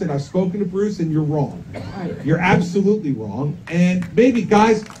Bruce and I've spoken to Bruce, and you're wrong. You're absolutely wrong. And maybe,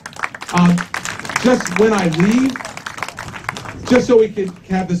 guys, just when I leave, just so we can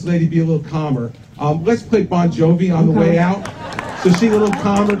have this lady be a little calmer, let's play Bon Jovi on the way out, so she's a little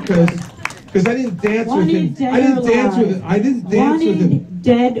calmer, because I didn't dance with him. I didn't dance with him.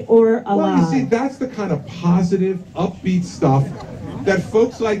 Dead or alive. Well, you see, that's the kind of positive, upbeat stuff that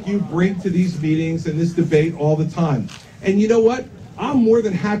folks like you bring to these meetings and this debate all the time. And you know what? I'm more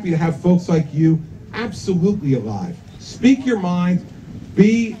than happy to have folks like you absolutely alive. Speak your mind,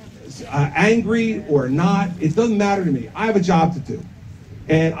 be angry or not, it doesn't matter to me. I have a job to do.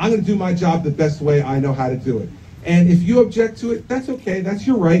 And I'm going to do my job the best way I know how to do it. And if you object to it, that's okay. That's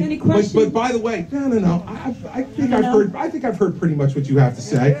your right. Any questions? But by the way, no. I think I've heard pretty much what you have to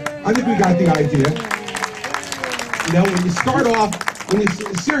say. I think we got the idea. You know, when you start off, when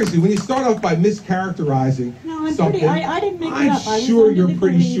you start off by mischaracterizing something, I didn't make it up. I'm sure you're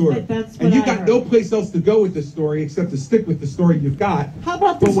pretty sure. And you got no place else to go with the story except to stick with the story you've got. How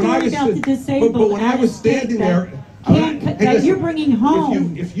about the story about the disabled? But when I was standing there, that you're bringing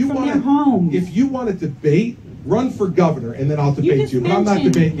home if you from want their homes. If you want to debate, run for governor, and then I'll debate you. But I'm not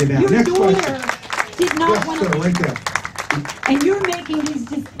debating you now. Your Next daughter question. did not Yes, want sir, to. right there. And you're making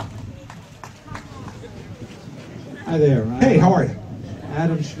these. Hi there. Hey, how are you?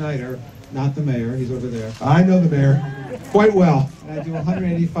 Adam Schneider, not the mayor. He's over there. I know the mayor quite well. And I do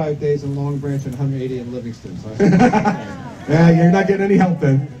 185 days in Long Branch and 180 in Livingston. So, Yeah, you're not getting any help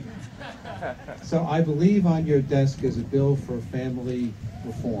then. so I believe on your desk is a bill for family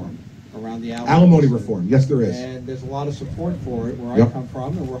reform around the Alimony reform. Yes, there is. And there's a lot of support for it where Yep. I come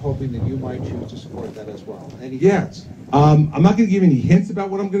from, and we're hoping that you might choose to support that as well. Any Yeah. thoughts? I'm not going to give any hints about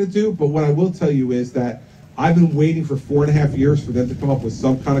what I'm going to do, but what I will tell you is that I've been waiting for 4.5 years for them to come up with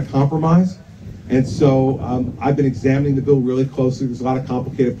some kind of compromise. And so I've been examining the bill really closely. There's a lot of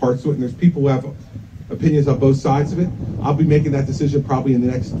complicated parts to it, and there's people who have opinions on both sides of it. I'll be making that decision probably in the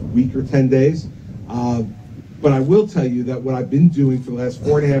next week or 10 days. But I will tell you that what I've been doing for the last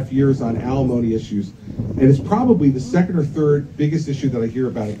 4.5 years on alimony issues, and it's probably the second or third biggest issue that I hear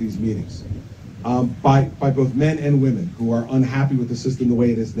about at these meetings, by both men and women who are unhappy with the system the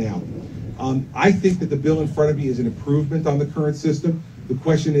way it is now. I think that the bill in front of me is an improvement on the current system. The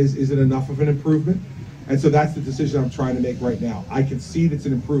question is it enough of an improvement? And so that's the decision I'm trying to make right now. I concede it's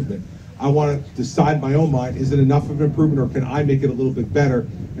an improvement. I want to decide in my own mind, is it enough of an improvement, or can I make it a little bit better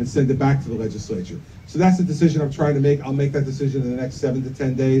and send it back to the legislature? So that's the decision I'm trying to make. I'll make that decision in the next 7 to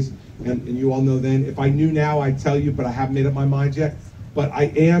 10 days, and you all know then. If I knew now, I'd tell you, but I haven't made up my mind yet. But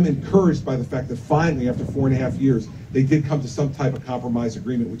I am encouraged by the fact that finally, after 4.5 years, they did come to some type of compromise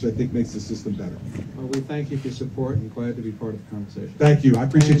agreement, which I think makes the system better. Well, we thank you for your support and glad to be part of the conversation. Thank you. I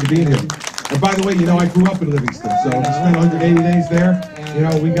appreciate you being here. And by the way, you know, I grew up in Livingston, so we spent 180 days there. You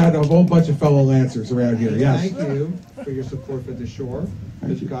know, we got a whole bunch of fellow Lancers around here. Yes. Thank you for your support for the shore,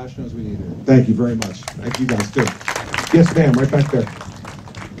 because gosh knows we need it. Thank you very much. Thank you guys, too. Yes, ma'am, right back there.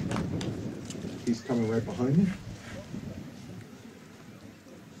 He's coming right behind me.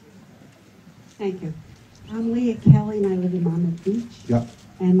 Thank you. I'm Leah Kelly, and I live in Monmouth Beach. Yep.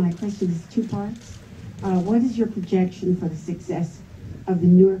 And my question is 2 parts. What is your projection for the success of the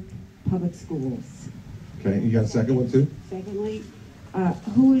Newark Public Schools? Okay, you got a second one, too? Secondly,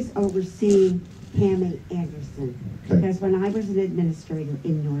 who is overseeing Pammy Anderson? Okay. Because when I was an administrator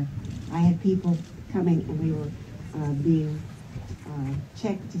in Newark, I had people coming and we were being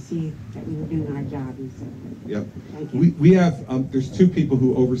checked to see that we were doing our job and so forth. Yep. Thank you. We have, there's 2 people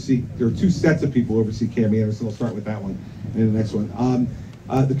who oversee, there are 2 sets of people who oversee Cami Anderson. I'll start with that one and the next one.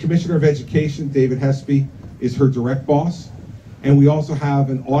 The Commissioner of Education, David Hespy, is her direct boss. And we also have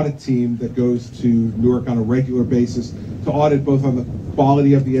an audit team that goes to Newark on a regular basis to audit both on the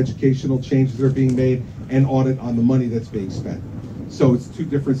quality of the educational changes that are being made and audit on the money that's being spent. So it's 2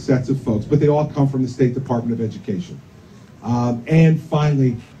 different sets of folks, but they all come from the State Department of Education. And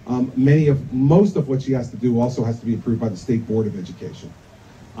finally, most of what she has to do also has to be approved by the State Board of Education.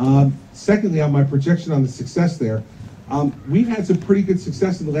 Secondly, on my projection on the success there, we've had some pretty good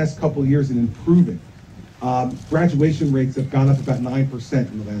success in the last couple of years in improving. Graduation rates have gone up about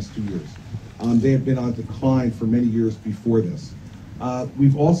 9% in the last 2 years. They have been on decline for many years before this.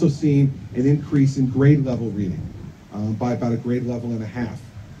 We've also seen an increase in grade level reading by about a grade level and a half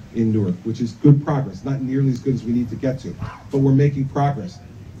in Newark, which is good progress. Not nearly as good as we need to get to, but we're making progress.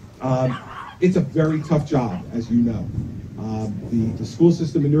 It's a very tough job, as you know. The school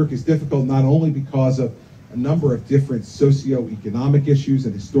system in Newark is difficult not only because of a number of different socioeconomic issues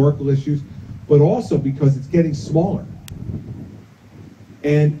and historical issues, but also because it's getting smaller.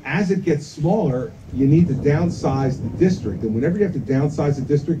 And as it gets smaller, you need to downsize the district. And whenever you have to downsize a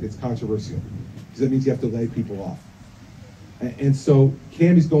district, it's controversial, because that means you have to lay people off. And so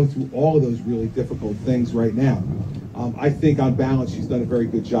Cammie's going through all of those really difficult things right now. I think on balance, she's done a very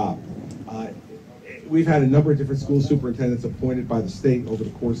good job. We've had a number of different school superintendents appointed by the state over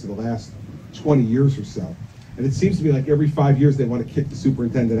the course of the last 20 years or so. And it seems to me like every 5 years they want to kick the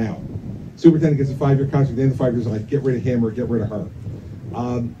superintendent out. Superintendent gets a 5-year contract, at the end of the 5 years, like, get rid of him or get rid of her.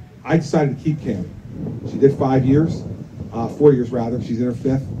 I decided to keep Cammie. She did 5 years, 4 years rather. She's in her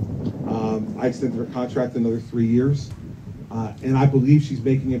 5th. I extended her contract another 3 years. And I believe she's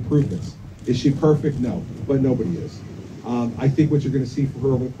making improvements. Is she perfect? No, but nobody is. I think what you're going to see for her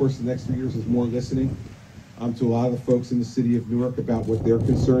over the course of the next 3 years is more listening to a lot of the folks in the city of Newark about what they're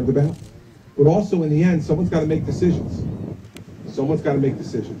concerned about. But also, in the end, someone's got to make decisions. Someone's got to make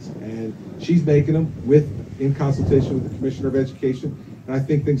decisions. And she's making them in consultation with the Commissioner of Education. And I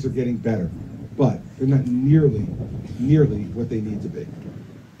think things are getting better. But they're not nearly what they need to be.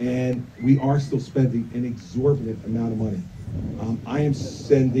 And we are still spending an exorbitant amount of money. I am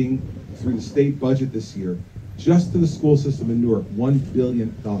sending, through the state budget this year, just to the school system in Newark, $1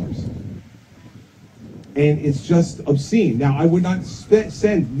 billion. And it's just obscene. Now, I would not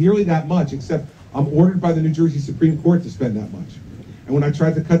send nearly that much, except I'm ordered by the New Jersey Supreme Court to spend that much. And when I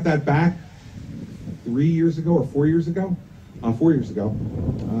tried to cut that back 3 years ago or 4 years ago,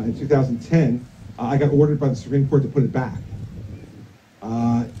 in 2010, I got ordered by the Supreme Court to put it back.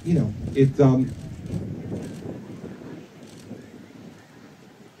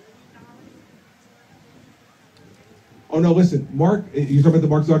 Oh no, listen, Mark, you're talking about the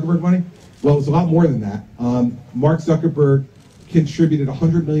Mark Zuckerberg money? Well, it's a lot more than that. Mark Zuckerberg contributed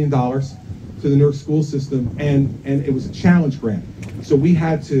 $100 million to the Newark school system, and it was a challenge grant. So we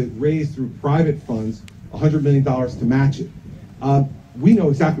had to raise through private funds $100 million to match it. We know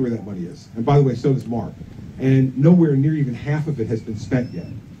exactly where that money is. And by the way, so does Mark. And nowhere near even half of it has been spent yet.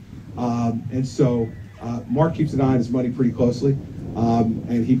 And so Mark keeps an eye on his money pretty closely.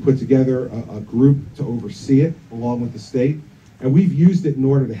 And he put together a group to oversee it along with the state. And we've used it in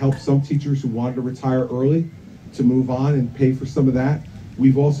order to help some teachers who wanted to retire early to move on and pay for some of that.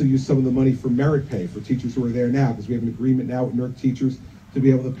 We've also used some of the money for merit pay for teachers who are there now, because we have an agreement now with Newark teachers to be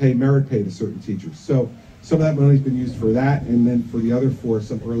able to pay merit pay to certain teachers. So some of that money's been used for that, and then for the other for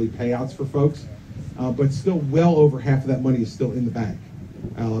some early payouts for folks. But still, well over half of that money is still in the bank.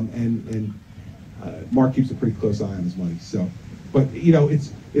 Mark keeps a pretty close eye on his money. So, but you know,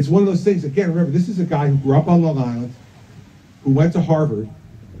 it's one of those things. Again, remember, this is a guy who grew up on Long Island, who went to Harvard,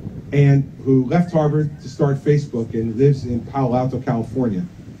 and who left Harvard to start Facebook and lives in Palo Alto, California.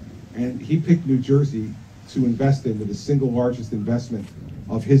 And he picked New Jersey to invest in with the single largest investment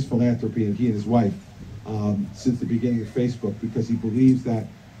of his philanthropy, and he and his wife, since the beginning of Facebook, because he believes that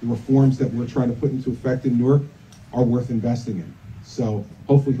the reforms that we're trying to put into effect in Newark are worth investing in. So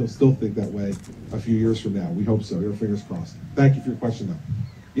hopefully he'll still think that way a few years from now. We hope so. Your fingers crossed. Thank you for your question, though.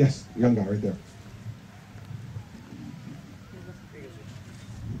 Yes, the young guy right there.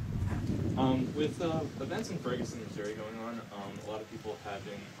 With events in Ferguson, Missouri going on, a lot of people have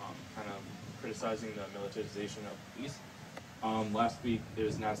been kind of criticizing the militarization of police. Last week, it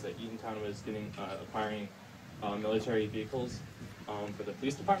was announced that Eatontown was acquiring military vehicles for the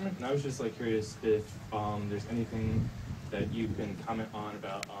police department, and I was just like curious if there's anything that you can comment on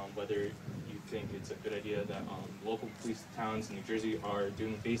about whether you think it's a good idea that local police towns in New Jersey are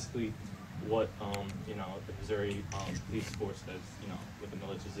doing basically what the Missouri police force does, with the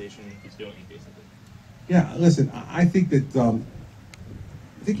militarization is doing, basically. Yeah, listen, I think that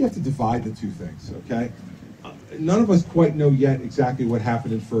I think you have to divide the two things. Okay, none of us quite know yet exactly what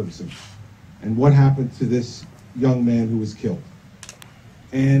happened in Ferguson and what happened to this young man who was killed.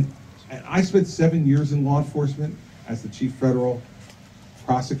 And I spent 7 years in law enforcement as the chief federal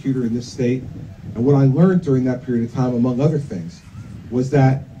prosecutor in this state. And what I learned during that period of time, among other things, was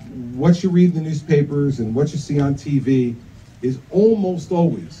that what you read in the newspapers and what you see on TV is almost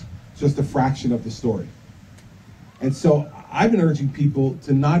always just a fraction of the story. And so I've been urging people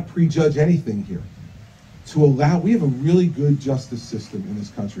to not prejudge anything here. We have a really good justice system in this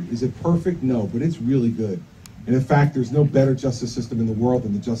country. Is it perfect? No, but it's really good. And in fact, there's no better justice system in the world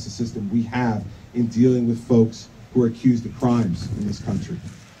than the justice system we have in dealing with folks who are accused of crimes in this country.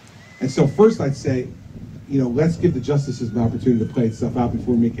 And so first I'd say, let's give the justice system an opportunity to play itself out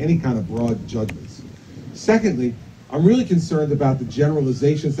before we make any kind of broad judgments. Secondly, I'm really concerned about the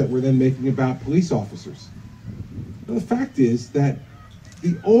generalizations that we're then making about police officers. And the fact is that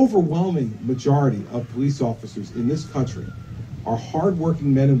the overwhelming majority of police officers in this country are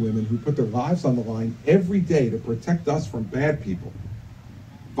hardworking men and women who put their lives on the line every day to protect us from bad people,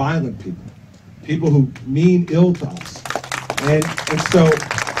 violent people, people who mean ill to us. And so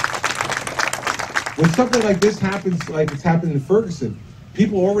when something like this happens, like it's happened in Ferguson,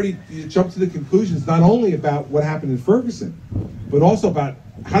 people already jump to the conclusions not only about what happened in Ferguson, but also about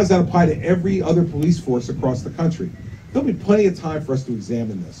how does that apply to every other police force across the country. There'll be plenty of time for us to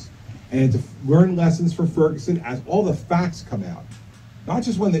examine this and to learn lessons from Ferguson as all the facts come out. Not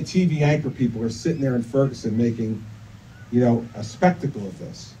just when the TV anchor people are sitting there in Ferguson making, a spectacle of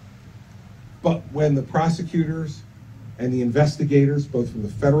this, but when the prosecutors and the investigators, both from the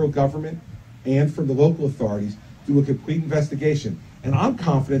federal government and from the local authorities, do a complete investigation. And I'm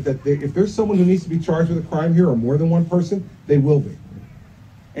confident that if there's someone who needs to be charged with a crime here, or more than one person, they will be.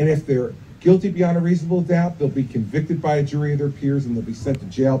 And if they're guilty beyond a reasonable doubt, they'll be convicted by a jury of their peers and they'll be sent to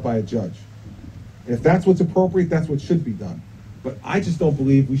jail by a judge. And if that's what's appropriate, that's what should be done. But I just don't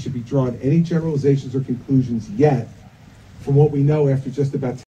believe we should be drawing any generalizations or conclusions yet from what we know after just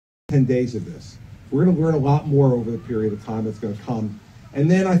about 10 days of this. We're going to learn a lot more over the period of time that's going to come. And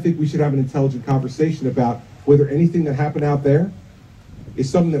then I think we should have an intelligent conversation about whether anything that happened out there is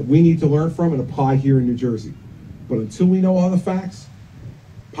something that we need to learn from and apply here in New Jersey. But until we know all the facts,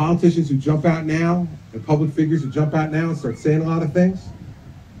 politicians who jump out now and public figures who jump out now and start saying a lot of things,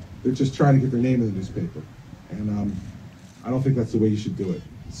 they're just trying to get their name in the newspaper. And I don't think that's the way you should do it.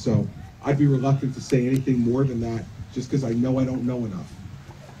 So I'd be reluctant to say anything more than that just because I know I don't know enough.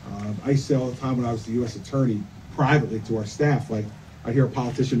 I used to say all the time when I was the U.S. attorney privately to our staff, like I'd hear a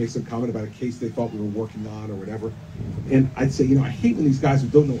politician make some comment about a case they thought we were working on or whatever. And I'd say, I hate when these guys who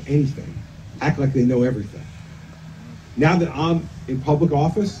don't know anything act like they know everything. Now that I'm in public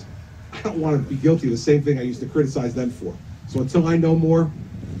office, I don't want to be guilty of the same thing I used to criticize them for. So until I know more,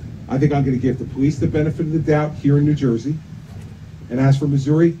 I think I'm going to give the police the benefit of the doubt here in New Jersey. And as for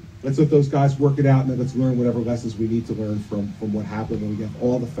Missouri, let's let those guys work it out and then let's learn whatever lessons we need to learn from what happened when we get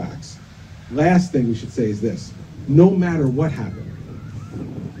all the facts. Last thing we should say is this: no matter what happened,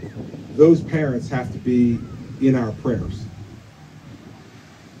 those parents have to be in our prayers.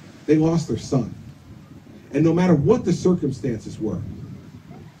 They lost their son. And no matter what the circumstances were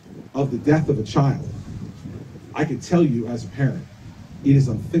of the death of a child, I can tell you as a parent, it is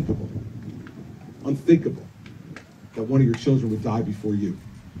unthinkable that one of your children would die before you.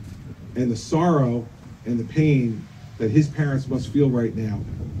 And the sorrow and the pain that his parents must feel right now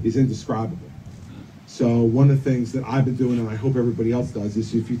is indescribable. So one of the things that I've been doing, and I hope everybody else does,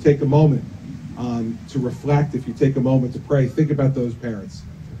 is if you take a moment to reflect, if you take a moment to pray, think about those parents.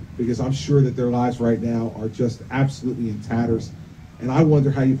 Because I'm sure that their lives right now are just absolutely in tatters. And I wonder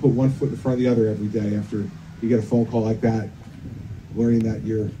how you put one foot in front of the other every day after you get a phone call like that, learning that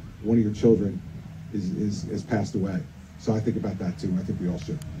one of your children is passed away. So I think about that too, and I think we all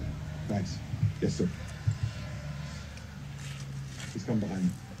should. Thanks. Yes, sir. He's coming behind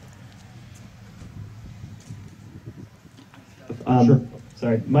you. Sure.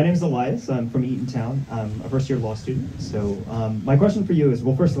 Sorry, my name is Elias. I'm from Eatontown. I'm a first-year law student. So my question for you is,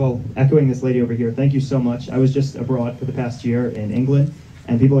 well, first of all, echoing this lady over here, thank you so much. I was just abroad for the past year in England,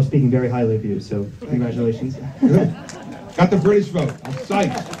 and people are speaking very highly of you, so congratulations. Good. Got the British vote. I'm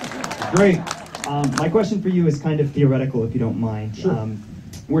psyched. Great. My question for you is kind of theoretical, if you don't mind. Sure.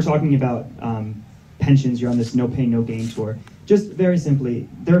 We're talking about pensions. You're on this no pain, no gain tour. Just very simply,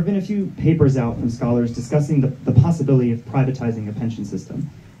 there have been a few papers out from scholars discussing the possibility of privatizing a pension system.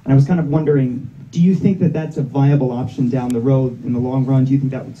 And I was kind of wondering, do you think that that's a viable option down the road in the long run? Do you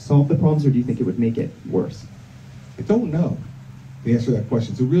think that would solve the problems, or do you think it would make it worse? I don't know the answer to that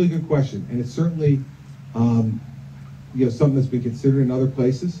question. It's a really good question, and it's certainly something that's been considered in other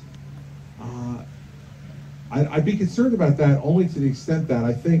places. I'd be concerned about that only to the extent that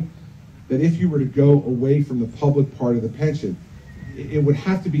I think that if you were to go away from the public part of the pension, it would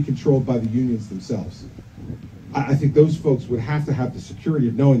have to be controlled by the unions themselves. I think those folks would have to have the security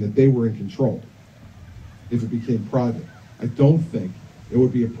of knowing that they were in control if it became private. I don't think it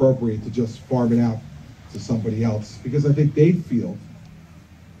would be appropriate to just farm it out to somebody else, because I think they'd feel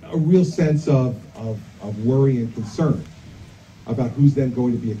a real sense of worry and concern about who's then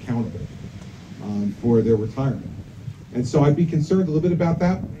going to be accountable for their retirement. And so I'd be concerned a little bit about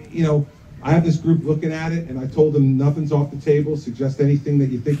that. I have this group looking at it, and I told them nothing's off the table. Suggest anything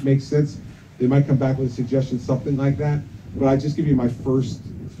that you think makes sense. They might come back with a suggestion, something like that. But I just give you my first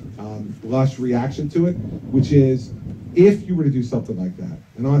blush reaction to it, which is, if you were to do something like that,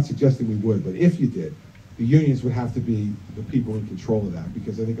 and I'm not suggesting we would, but if you did, the unions would have to be the people in control of that,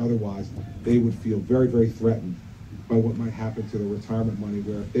 because I think otherwise they would feel very, very threatened by what might happen to their retirement money,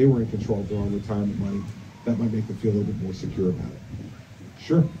 where if they were in control of their own retirement money, that might make them feel a little bit more secure about it.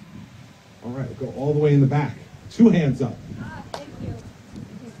 Sure. All right, we'll go all the way in the back. 2 hands up. Thank you.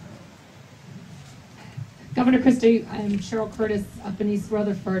 Governor Christie, I'm Cheryl Curtis up in East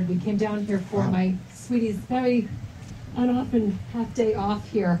Rutherford. We came down here for my sweetie's very unoften half-day off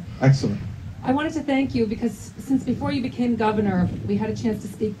here. Excellent. I wanted to thank you because since before you became governor, we had a chance to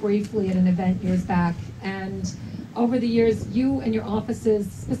speak briefly at an event years back. And over the years, you and your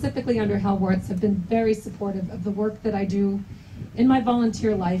offices, specifically under Hal Wirtz, have been very supportive of the work that I do in my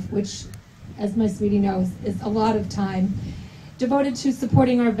volunteer life, which, as my sweetie knows, is a lot of time devoted to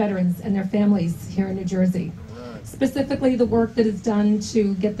supporting our veterans and their families here in New Jersey. Specifically, the work that is done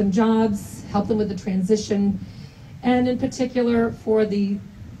to get them jobs, help them with the transition, and in particular for the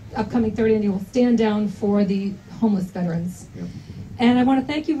upcoming 3rd annual stand down for the homeless veterans. Yep. And I want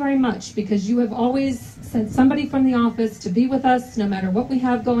to thank you very much because you have always sent somebody from the office to be with us no matter what we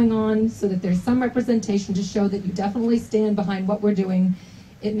have going on, so that there's some representation to show that you definitely stand behind what we're doing.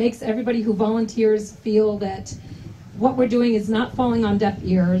 It makes everybody who volunteers feel that what we're doing is not falling on deaf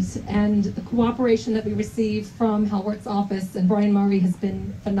ears, and the cooperation that we receive from Hal Wirtz's office and Brian Murray has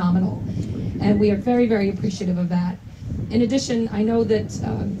been phenomenal, and we are very, very appreciative of that. In addition, I know that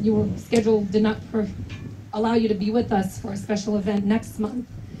your schedule did not allow you to be with us for a special event next month,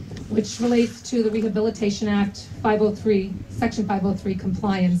 which relates to the Rehabilitation Act 503, Section 503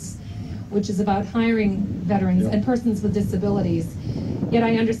 compliance, which is about hiring veterans and persons with disabilities. Yet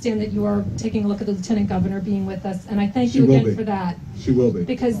I understand that you are taking a look at the Lieutenant Governor being with us, and I thank you again for that. She will be.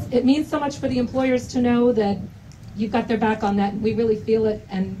 Because it means so much for the employers to know that you've got their back on that, and we really feel it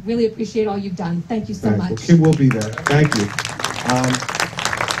and really appreciate all you've done. Thank you so much. Well, Kim will be there. Thank you.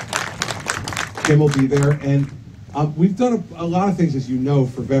 Kim will be there, and we've done a lot of things, as you know,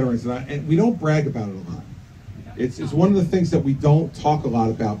 for veterans, and we don't brag about it a lot. It's one of the things that we don't talk a lot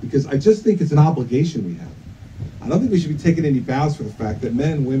about, because I just think it's an obligation we have. I don't think we should be taking any bows for the fact that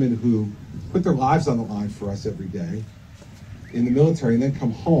men and women who put their lives on the line for us every day in the military and then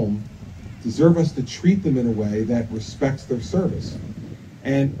come home deserve us to treat them in a way that respects their service.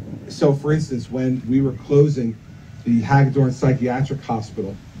 And so, for instance, when we were closing the Hagedorn Psychiatric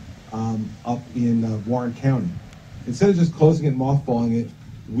Hospital up in Warren County, instead of just closing it and mothballing it,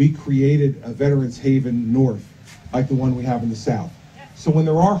 we created a Veterans Haven North, like the one we have in the South. So when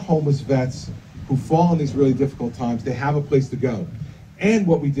there are homeless vets who fall in these really difficult times, they have a place to go. And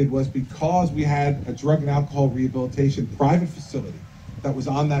what we did was, because we had a drug and alcohol rehabilitation private facility that was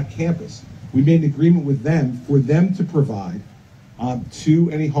on that campus, we made an agreement with them for them to provide to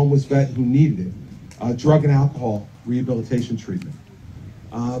any homeless vet who needed it, drug and alcohol rehabilitation treatment.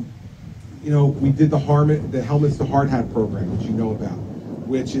 You know, we did the Helmets to Hard Hat program, which you know about,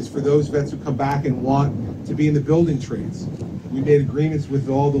 which is for those vets who come back and want to be in the building trades. We made agreements with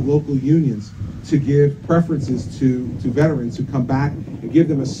all the local unions to give preferences to veterans who come back and give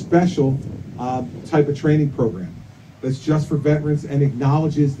them a special type of training program that's just for veterans and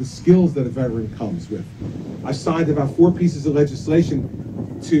acknowledges the skills that a veteran comes with. I signed about 4 pieces of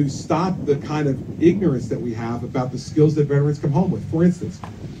legislation to stop the kind of ignorance that we have about the skills that veterans come home with. For instance,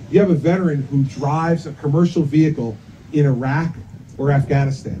 you have a veteran who drives a commercial vehicle in Iraq or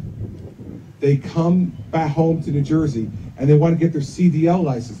Afghanistan. They come back home to New Jersey and they want to get their CDL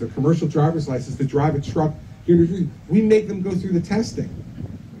license, their commercial driver's license, to drive a truck here in New Jersey. We make them go through the testing.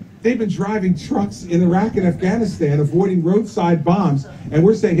 They've been driving trucks in Iraq and Afghanistan, avoiding roadside bombs, and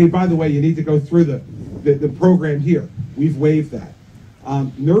we're saying, hey, by the way, you need to go through the program here. We've waived that.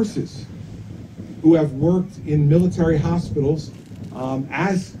 Nurses who have worked in military hospitals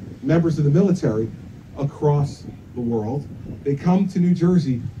as members of the military across the world, they come to New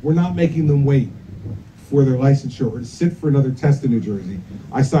Jersey. We're not making them wait for their licensure or to sit for another test in New Jersey.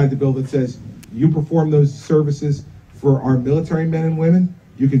 I signed the bill that says you perform those services for our military men and women,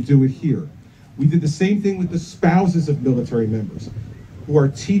 you can do it here. We did the same thing with the spouses of military members, who are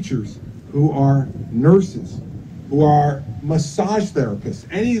teachers, who are nurses, who are massage therapists,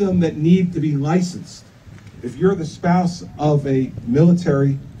 any of them that need to be licensed. If you're the spouse of a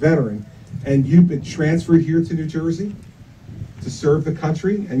military veteran and you've been transferred here to New Jersey to serve the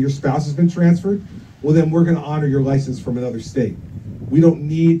country and your spouse has been transferred, well then we're going to honor your license from another state. We don't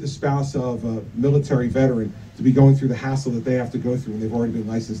need the spouse of a military veteran to be going through the hassle that they have to go through when they've already been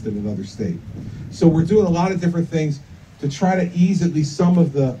licensed in another state. So we're doing a lot of different things to try to ease at least some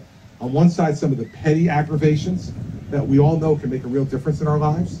of the, on one side, some of the petty aggravations that we all know can make a real difference in our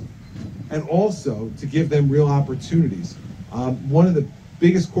lives, and also to give them real opportunities. One of the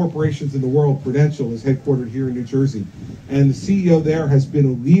biggest corporations in the world, Prudential, is headquartered here in New Jersey, and the CEO there has been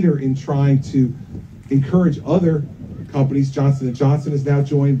a leader in trying to encourage other companies. Johnson & Johnson has now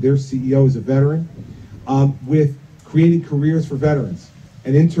joined. Their CEO is a veteran, with creating careers for veterans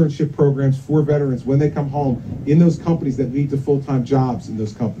and internship programs for veterans when they come home in those companies that lead to full-time jobs in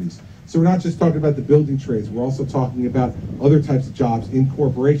those companies. So we're not just talking about the building trades. We're also talking about other types of jobs in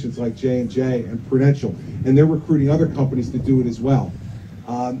corporations like J&J and Prudential, and they're recruiting other companies to do it as well.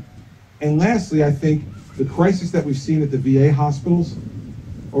 And lastly, I think the crisis that we've seen at the VA hospitals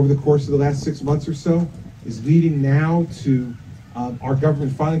over the course of the last 6 months or so is leading now to our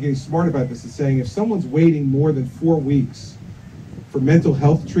government finally getting smart about this and saying if someone's waiting more than 4 weeks for mental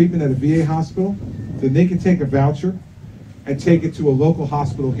health treatment at a VA hospital, then they can take a voucher and take it to a local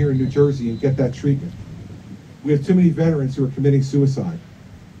hospital here in New Jersey and get that treatment. We have too many veterans who are committing suicide.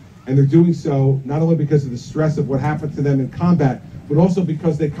 And they're doing so not only because of the stress of what happened to them in combat, but also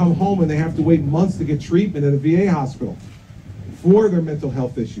because they come home and they have to wait months to get treatment at a VA hospital for their mental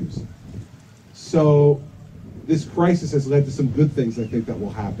health issues. So this crisis has led to some good things, I think, that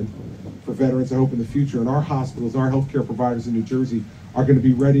will happen for veterans, I hope, in the future. And our hospitals, our healthcare providers in New Jersey are going to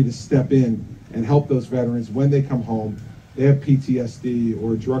be ready to step in and help those veterans when they come home. They have PTSD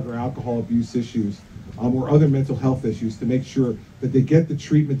or drug or alcohol abuse issues or other mental health issues, to make sure that they get the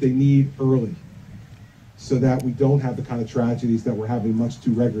treatment they need early so that we don't have the kind of tragedies that we're having much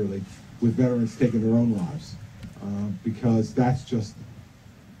too regularly with veterans taking their own lives, because that's just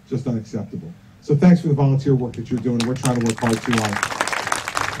unacceptable. So thanks for the volunteer work that you're doing. We're trying to work hard too hard.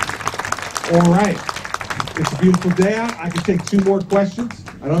 All right. It's a beautiful day out. I can take 2 more questions.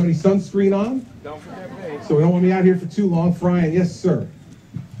 I don't have any sunscreen on. Don't forget me. So we don't want me out here for too long. Brian, yes, sir.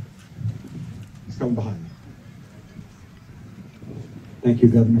 He's coming behind me. Thank you,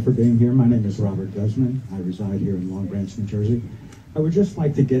 Governor, for being here. My name is Robert Guzman. I reside here in Long Branch, New Jersey. I would just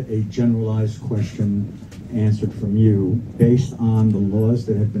like to get a generalized question answered from you based on the laws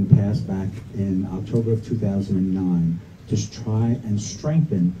that have been passed back in October of 2009 to try and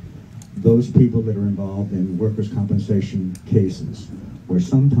strengthen those people that are involved in workers' compensation cases, where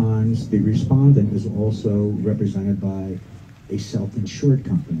sometimes the respondent is also represented by a self-insured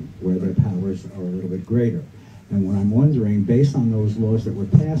company where their powers are a little bit greater. And what I'm wondering, based on those laws that were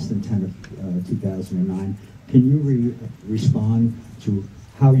passed in 2009, can you respond to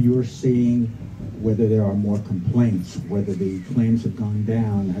how you're seeing whether there are more complaints, whether the claims have gone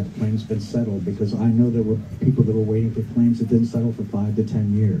down, have claims been settled? Because I know there were people that were waiting for claims that didn't settle for 5 to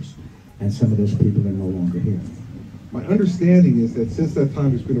 10 years, and some of those people are no longer here. My understanding is that since that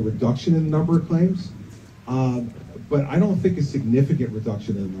time there's been a reduction in the number of claims, but I don't think a significant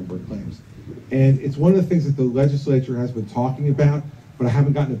reduction in the number of claims. And it's one of the things that the legislature has been talking about, but I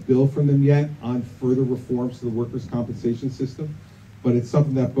haven't gotten a bill from them yet on further reforms to the workers' compensation system. But it's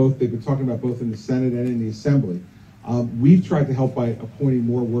something that they've been talking about both in the Senate and in the Assembly. We've tried to help by appointing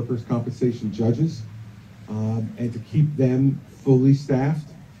more workers' compensation judges and to keep them fully staffed.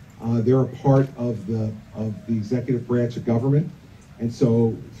 They're a part of the executive branch of government, and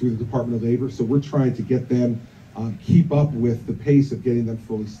so through the Department of Labor. So we're trying to get them keep up with the pace of getting them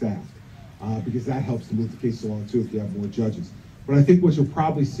fully staffed, because that helps to move the case along too if you have more judges. But I think what you'll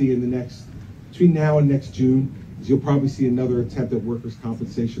probably see in between now and next June is you'll probably see another attempt at workers'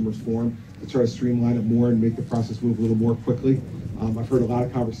 compensation reform to try to streamline it more and make the process move a little more quickly. I've heard a lot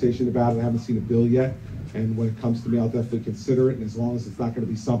of conversation about it. I haven't seen a bill yet. And when it comes to me, I'll definitely consider it. And as long as it's not going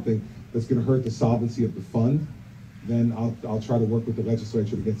to be something that's going to hurt the solvency of the fund, then I'll try to work with the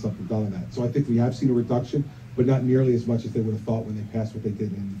legislature to get something done on that. So I think we have seen a reduction, but not nearly as much as they would have thought when they passed what they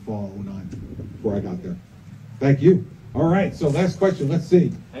did in fall of 2009 before I got there. Thank you. All right, so last question. Let's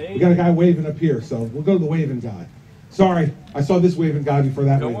see. Hey. We got a guy waving up here, so we'll go to the waving guy. Sorry, I saw this waving guy before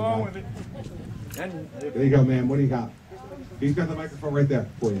that waving guy. Go on with it. There you go, man. What do you got? He's got the microphone right there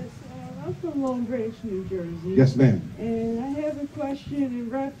for you. I'm from Long Branch, New Jersey. Yes, ma'am. And I have a question in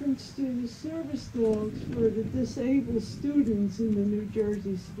reference to the service dogs for the disabled students in the New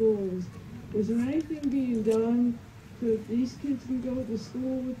Jersey schools. Is there anything being done so that these kids can go to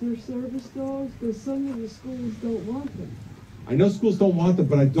school with their service dogs? Because some of the schools don't want them. I know schools don't want them,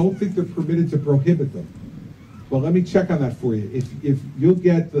 but I don't think they're permitted to prohibit them. Well, let me check on that for you. If you'll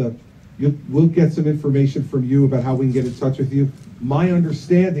get we'll get some information from you about how we can get in touch with you. My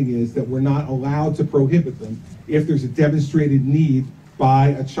understanding is that we're not allowed to prohibit them if there's a demonstrated need by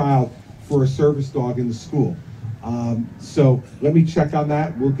a child for a service dog in the school. So let me check on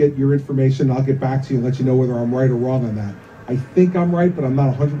that. We'll get your information. I'll get back to you and let you know whether I'm right or wrong on that. I think I'm right, but I'm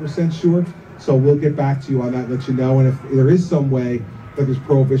not 100% sure. So we'll get back to you on that and let you know. And if there is some way that there's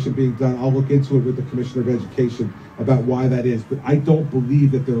prohibition being done, I'll look into it with the Commissioner of Education about why that is. But I don't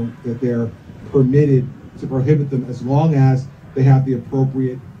believe that they're permitted to prohibit them as long as they have the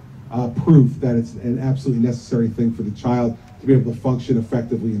appropriate proof that it's an absolutely necessary thing for the child to be able to function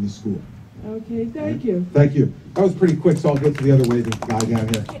effectively in the school. Okay, thank you. Thank you. That was pretty quick, so I'll get to the other waving guy down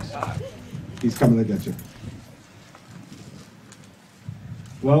here. He's coming to get you.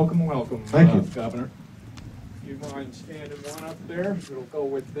 Welcome, welcome, Thank you. Governor. You mind standing one up there? It'll go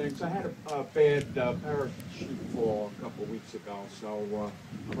with things. I had a bad parachute fall a couple weeks ago, so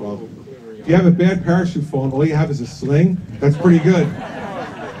I'm a little cleary. If you have a bad parachute fall and all you have is a sling, that's pretty good.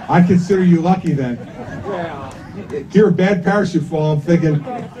 I consider you lucky then. Well, If you're a bad parachute fall, I'm thinking,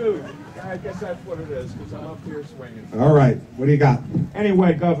 dude, I guess that's what it is, because I'm up here swinging. all right, what do you got?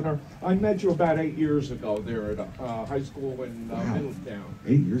 Anyway, Governor, I met you about 8 years ago there at high school in Middletown.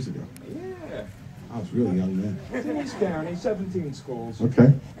 8 years ago. Yeah. I was really young then. It's in East County, 17 schools.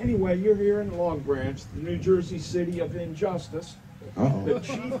 Okay. Anyway, you're here in Long Branch, the New Jersey city of injustice, Uh-oh. the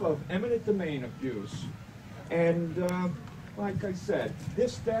chief of eminent domain abuse. And like I said,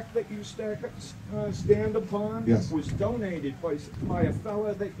 this deck that you stand upon Yes. was donated by a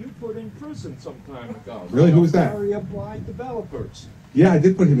fella that you put in prison some time ago. Really? Who was that? Very applied developers. Yeah, I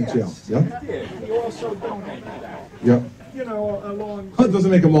did put him in jail. Yes, Yep. you did. He also donated that. Yep. You know, along... It doesn't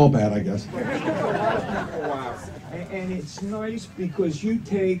make them all bad, I guess. A lot of people out. And it's nice because you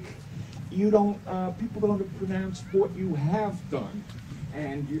don't, people don't pronounce what you have done.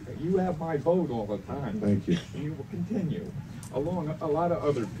 And you have my vote all the time. Thank you. And you will continue, along a lot of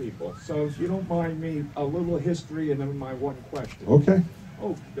other people. So if you don't mind me, a little history and then my one question. Okay.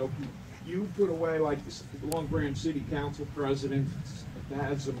 Oh, you put away like the Long Branch City Council President,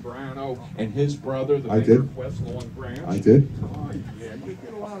 Thad Zambrano, and his brother, the mayor of West Long Branch. I did. Oh, yeah, you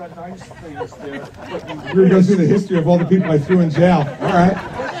did a lot of nice things there. But We're going through the history of all the people I threw in jail. All right.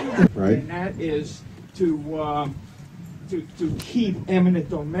 Right. And that is to keep eminent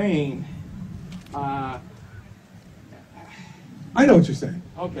domain. I know what you're saying.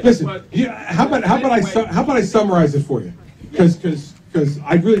 Okay. Listen, but- how about I summarize it for you? Because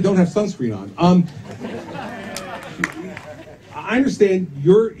I really don't have sunscreen on. I understand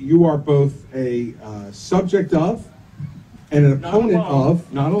you are both a subject of and an opponent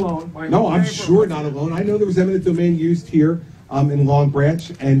of. Not alone. No, I'm sure not alone. I know there was eminent domain used here in Long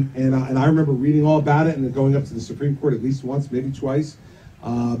Branch, and I remember reading all about it and then going up to the Supreme Court at least once, maybe twice.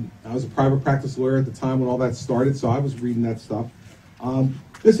 I was a private practice lawyer at the time when all that started, so I was reading that stuff.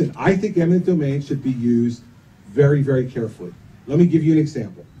 Listen, I think eminent domain should be used very, very carefully. Let me give you an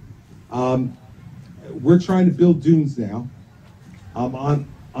example. We're trying to build dunes now on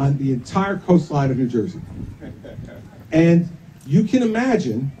the entire coastline of New Jersey. And you can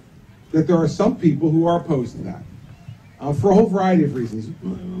imagine that there are some people who are opposed to that for a whole variety of reasons.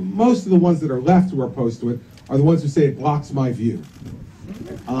 Most of the ones that are left who are opposed to it are the ones who say it blocks my view.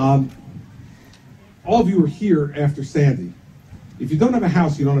 All of you are here after Sandy. If you don't have a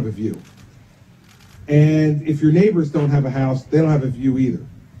house, you don't have a view. And if your neighbors don't have a house, they don't have a view either.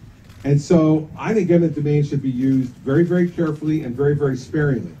 And so I think eminent domain should be used very, very carefully and very, very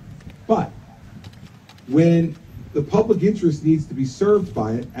sparingly. But when the public interest needs to be served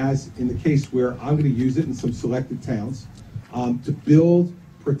by it, as in the case where I'm going to use it in some selected towns, to build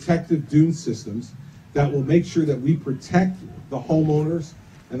protective dune systems that will make sure that we protect the homeowners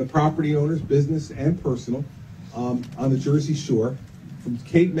and the property owners, business and personal, on the Jersey Shore, from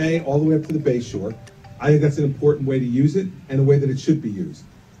Cape May all the way up to the Bay Shore. I think that's an important way to use it and a way that it should be used.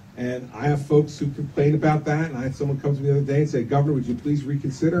 And I have folks who complain about that, and I had someone come to me the other day and say, Governor, would you please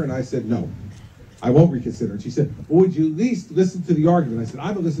reconsider? And I said, no, I won't reconsider. And she said, well, would you at least listen to the argument? I said,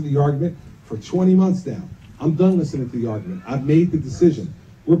 I've been listening to the argument for 20 months now. I'm done listening to the argument. I've made the decision.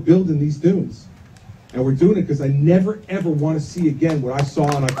 We're building these dunes. And we're doing it because I never, ever want to see again what I saw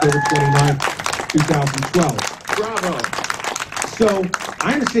on October 29, 2012. Bravo. So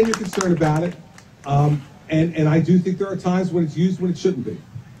I understand your concern about it. And I do think there are times when it's used when it shouldn't be.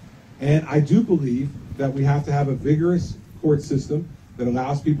 And I do believe that we have to have a vigorous court system that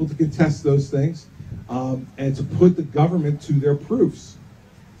allows people to contest those things and to put the government to their proofs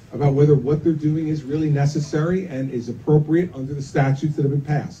about whether what they're doing is really necessary and is appropriate under the statutes that have been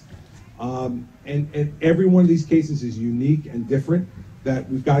passed. And every one of these cases is unique and different that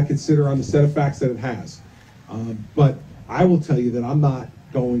we've got to consider on the set of facts that it has. But I will tell you that I'm not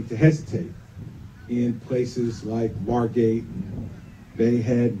going to hesitate in places like Margate, and Bay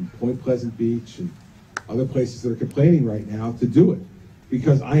Head, and Point Pleasant Beach, and other places that are complaining right now to do it.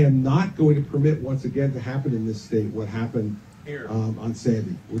 Because I am not going to permit once again to happen in this state what happened on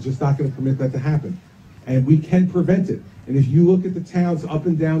Sandy. We're just not going to permit that to happen. And we can prevent it. And if you look at the towns up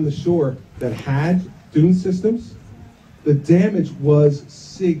and down the shore that had dune systems, the damage was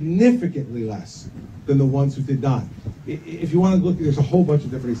significantly less than the ones who did not. If you want to look, there's a whole bunch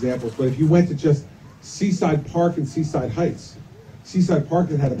of different examples, but if you went to just Seaside Park and Seaside Heights, Seaside Park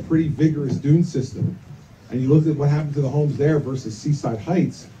that had a pretty vigorous dune system, and you looked at what happened to the homes there versus Seaside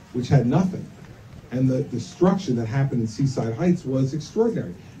Heights, which had nothing. And the destruction that happened in Seaside Heights was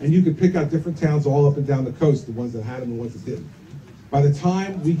extraordinary. And you could pick out different towns all up and down the coast, the ones that had them and the ones that didn't. By the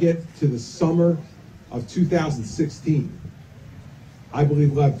time we get to the summer of 2016, I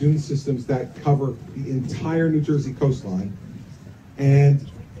believe we'll have dune systems that cover the entire New Jersey coastline, and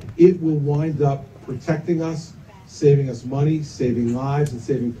it will wind up protecting us, saving us money, saving lives, and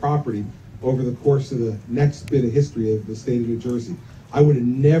saving property over the course of the next bit of history of the state of New Jersey. I would have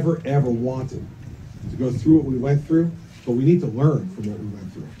never, ever wanted to go through what we went through, but we need to learn from what we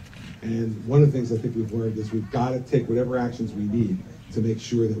went through. And one of the things I think we've learned is we've got to take whatever actions we need to make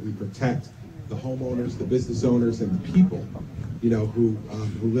sure that we protect the homeowners, the business owners, and the people, you know, who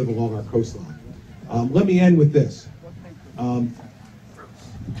live along our coastline. Let me end with this.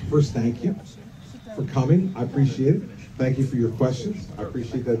 First, thank you for coming. I appreciate it. Thank you for your questions. I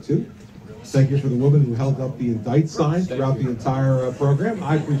appreciate that too. Thank you for the woman who held up the indict sign throughout the entire program.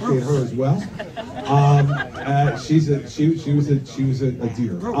 I appreciate her as well. She was a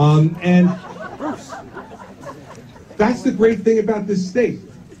dear. And that's the great thing about this state.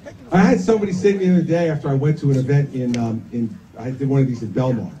 I had somebody say to me the other day after I went to an event I did one of these in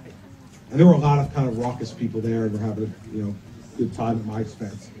Belmont, and there were a lot of kind of raucous people there, and we're having a good time at my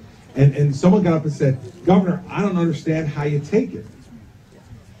expense. And someone got up and said, "Governor, I don't understand how you take it."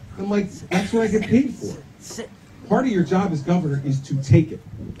 I'm like, that's what I get paid for. Part of your job as governor is to take it.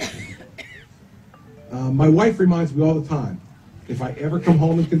 My wife reminds me all the time, if I ever come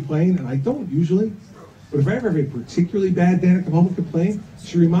home and complain, and I don't usually, but if I ever have a particularly bad day and I come home and complain,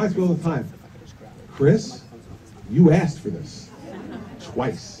 she reminds me all the time, "Chris, you asked for this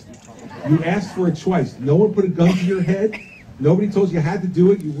twice. You asked for it twice. No one put a gun to your head. Nobody told you you had to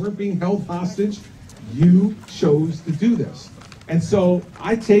do it. You weren't being held hostage. You chose to do this." And so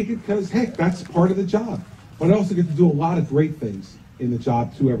I take it because, heck, that's part of the job. But I also get to do a lot of great things in the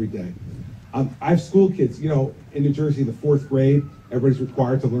job, too, every day. I have school kids. You know, in New Jersey, in the 4th grade, everybody's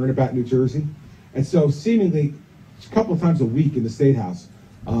required to learn about New Jersey. And so seemingly a couple of times a week in the State House,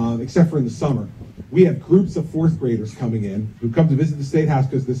 except for in the summer, we have groups of 4th graders coming in who come to visit the State House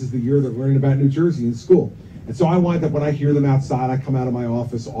because this is the year they're learning about New Jersey in school. And so I wind up, when I hear them outside, I come out of my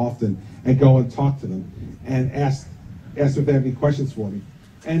office often and go and talk to them and ask them if they have any questions for me.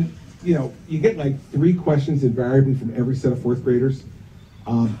 And, you know, you get like 3 questions invariably from every set of 4th graders.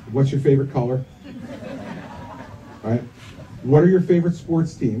 What's your favorite color? Right? What are your favorite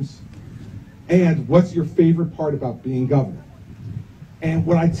sports teams? And what's your favorite part about being governor? And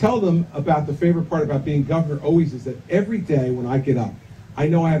what I tell them about the favorite part about being governor always is that every day when I get up, I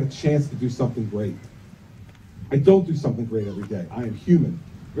know I have a chance to do something great. I don't do something great every day. I am human,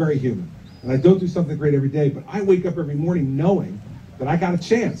 very human. And I don't do something great every day, but I wake up every morning knowing that I got a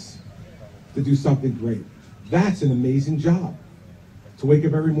chance to do something great. That's an amazing job. To wake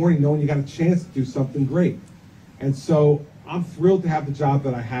up every morning knowing you got a chance to do something great. And so I'm thrilled to have the job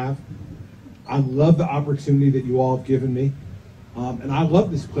that I have. I love the opportunity that you all have given me. And I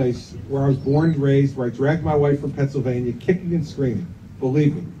love this place where I was born and raised, where I dragged my wife from Pennsylvania, kicking and screaming.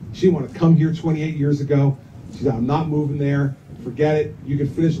 Believe me, she wanted to come here 28 years ago. She said, "I'm not moving there. Forget it. You can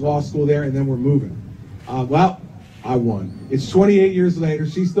finish law school there, and then we're moving." Well, I won. It's 28 years later.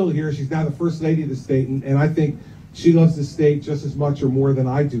 She's still here. She's now the first lady of the state, and I think she loves the state just as much or more than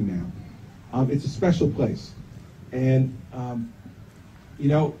I do now. It's a special place. And, you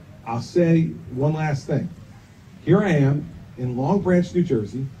know, I'll say one last thing. Here I am in Long Branch, New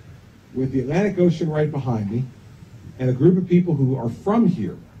Jersey, with the Atlantic Ocean right behind me, and a group of people who are from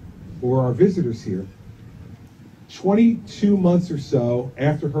here, or are visitors here, 22 months or so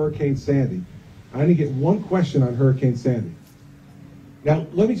after Hurricane Sandy. I didn't get one question on Hurricane Sandy. Now,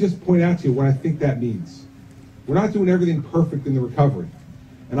 let me just point out to you what I think that means. We're not doing everything perfect in the recovery.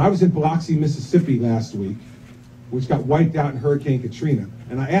 And I was in Biloxi, Mississippi last week, which got wiped out in Hurricane Katrina.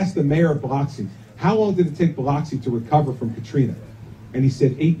 And I asked the mayor of Biloxi, how long did it take Biloxi to recover from Katrina? And he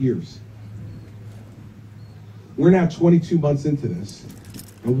said 8 years. We're now 22 months into this,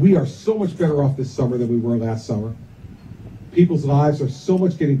 and we are so much better off this summer than we were last summer. People's lives are so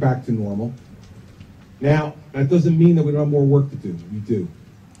much getting back to normal. Now, that doesn't mean that we don't have more work to do. We do.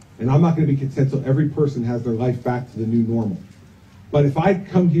 And I'm not going to be content until every person has their life back to the new normal. But if I'd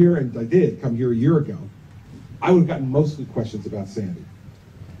come here, and I did come here a year ago, I would have gotten mostly questions about Sandy.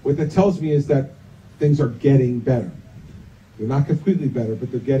 What that tells me is that things are getting better. They're not completely better,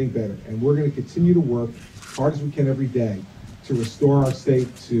 but they're getting better. And we're going to continue to work as hard as we can every day to restore our state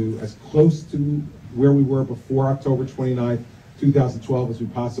to as close to where we were before October 29th, 2012 as we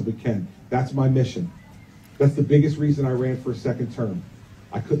possibly can. That's my mission. That's the biggest reason I ran for a second term.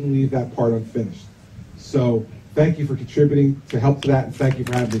 I couldn't leave that part unfinished. So thank you for contributing to help to that, and thank you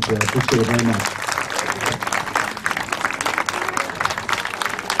for having me today. I appreciate it very much.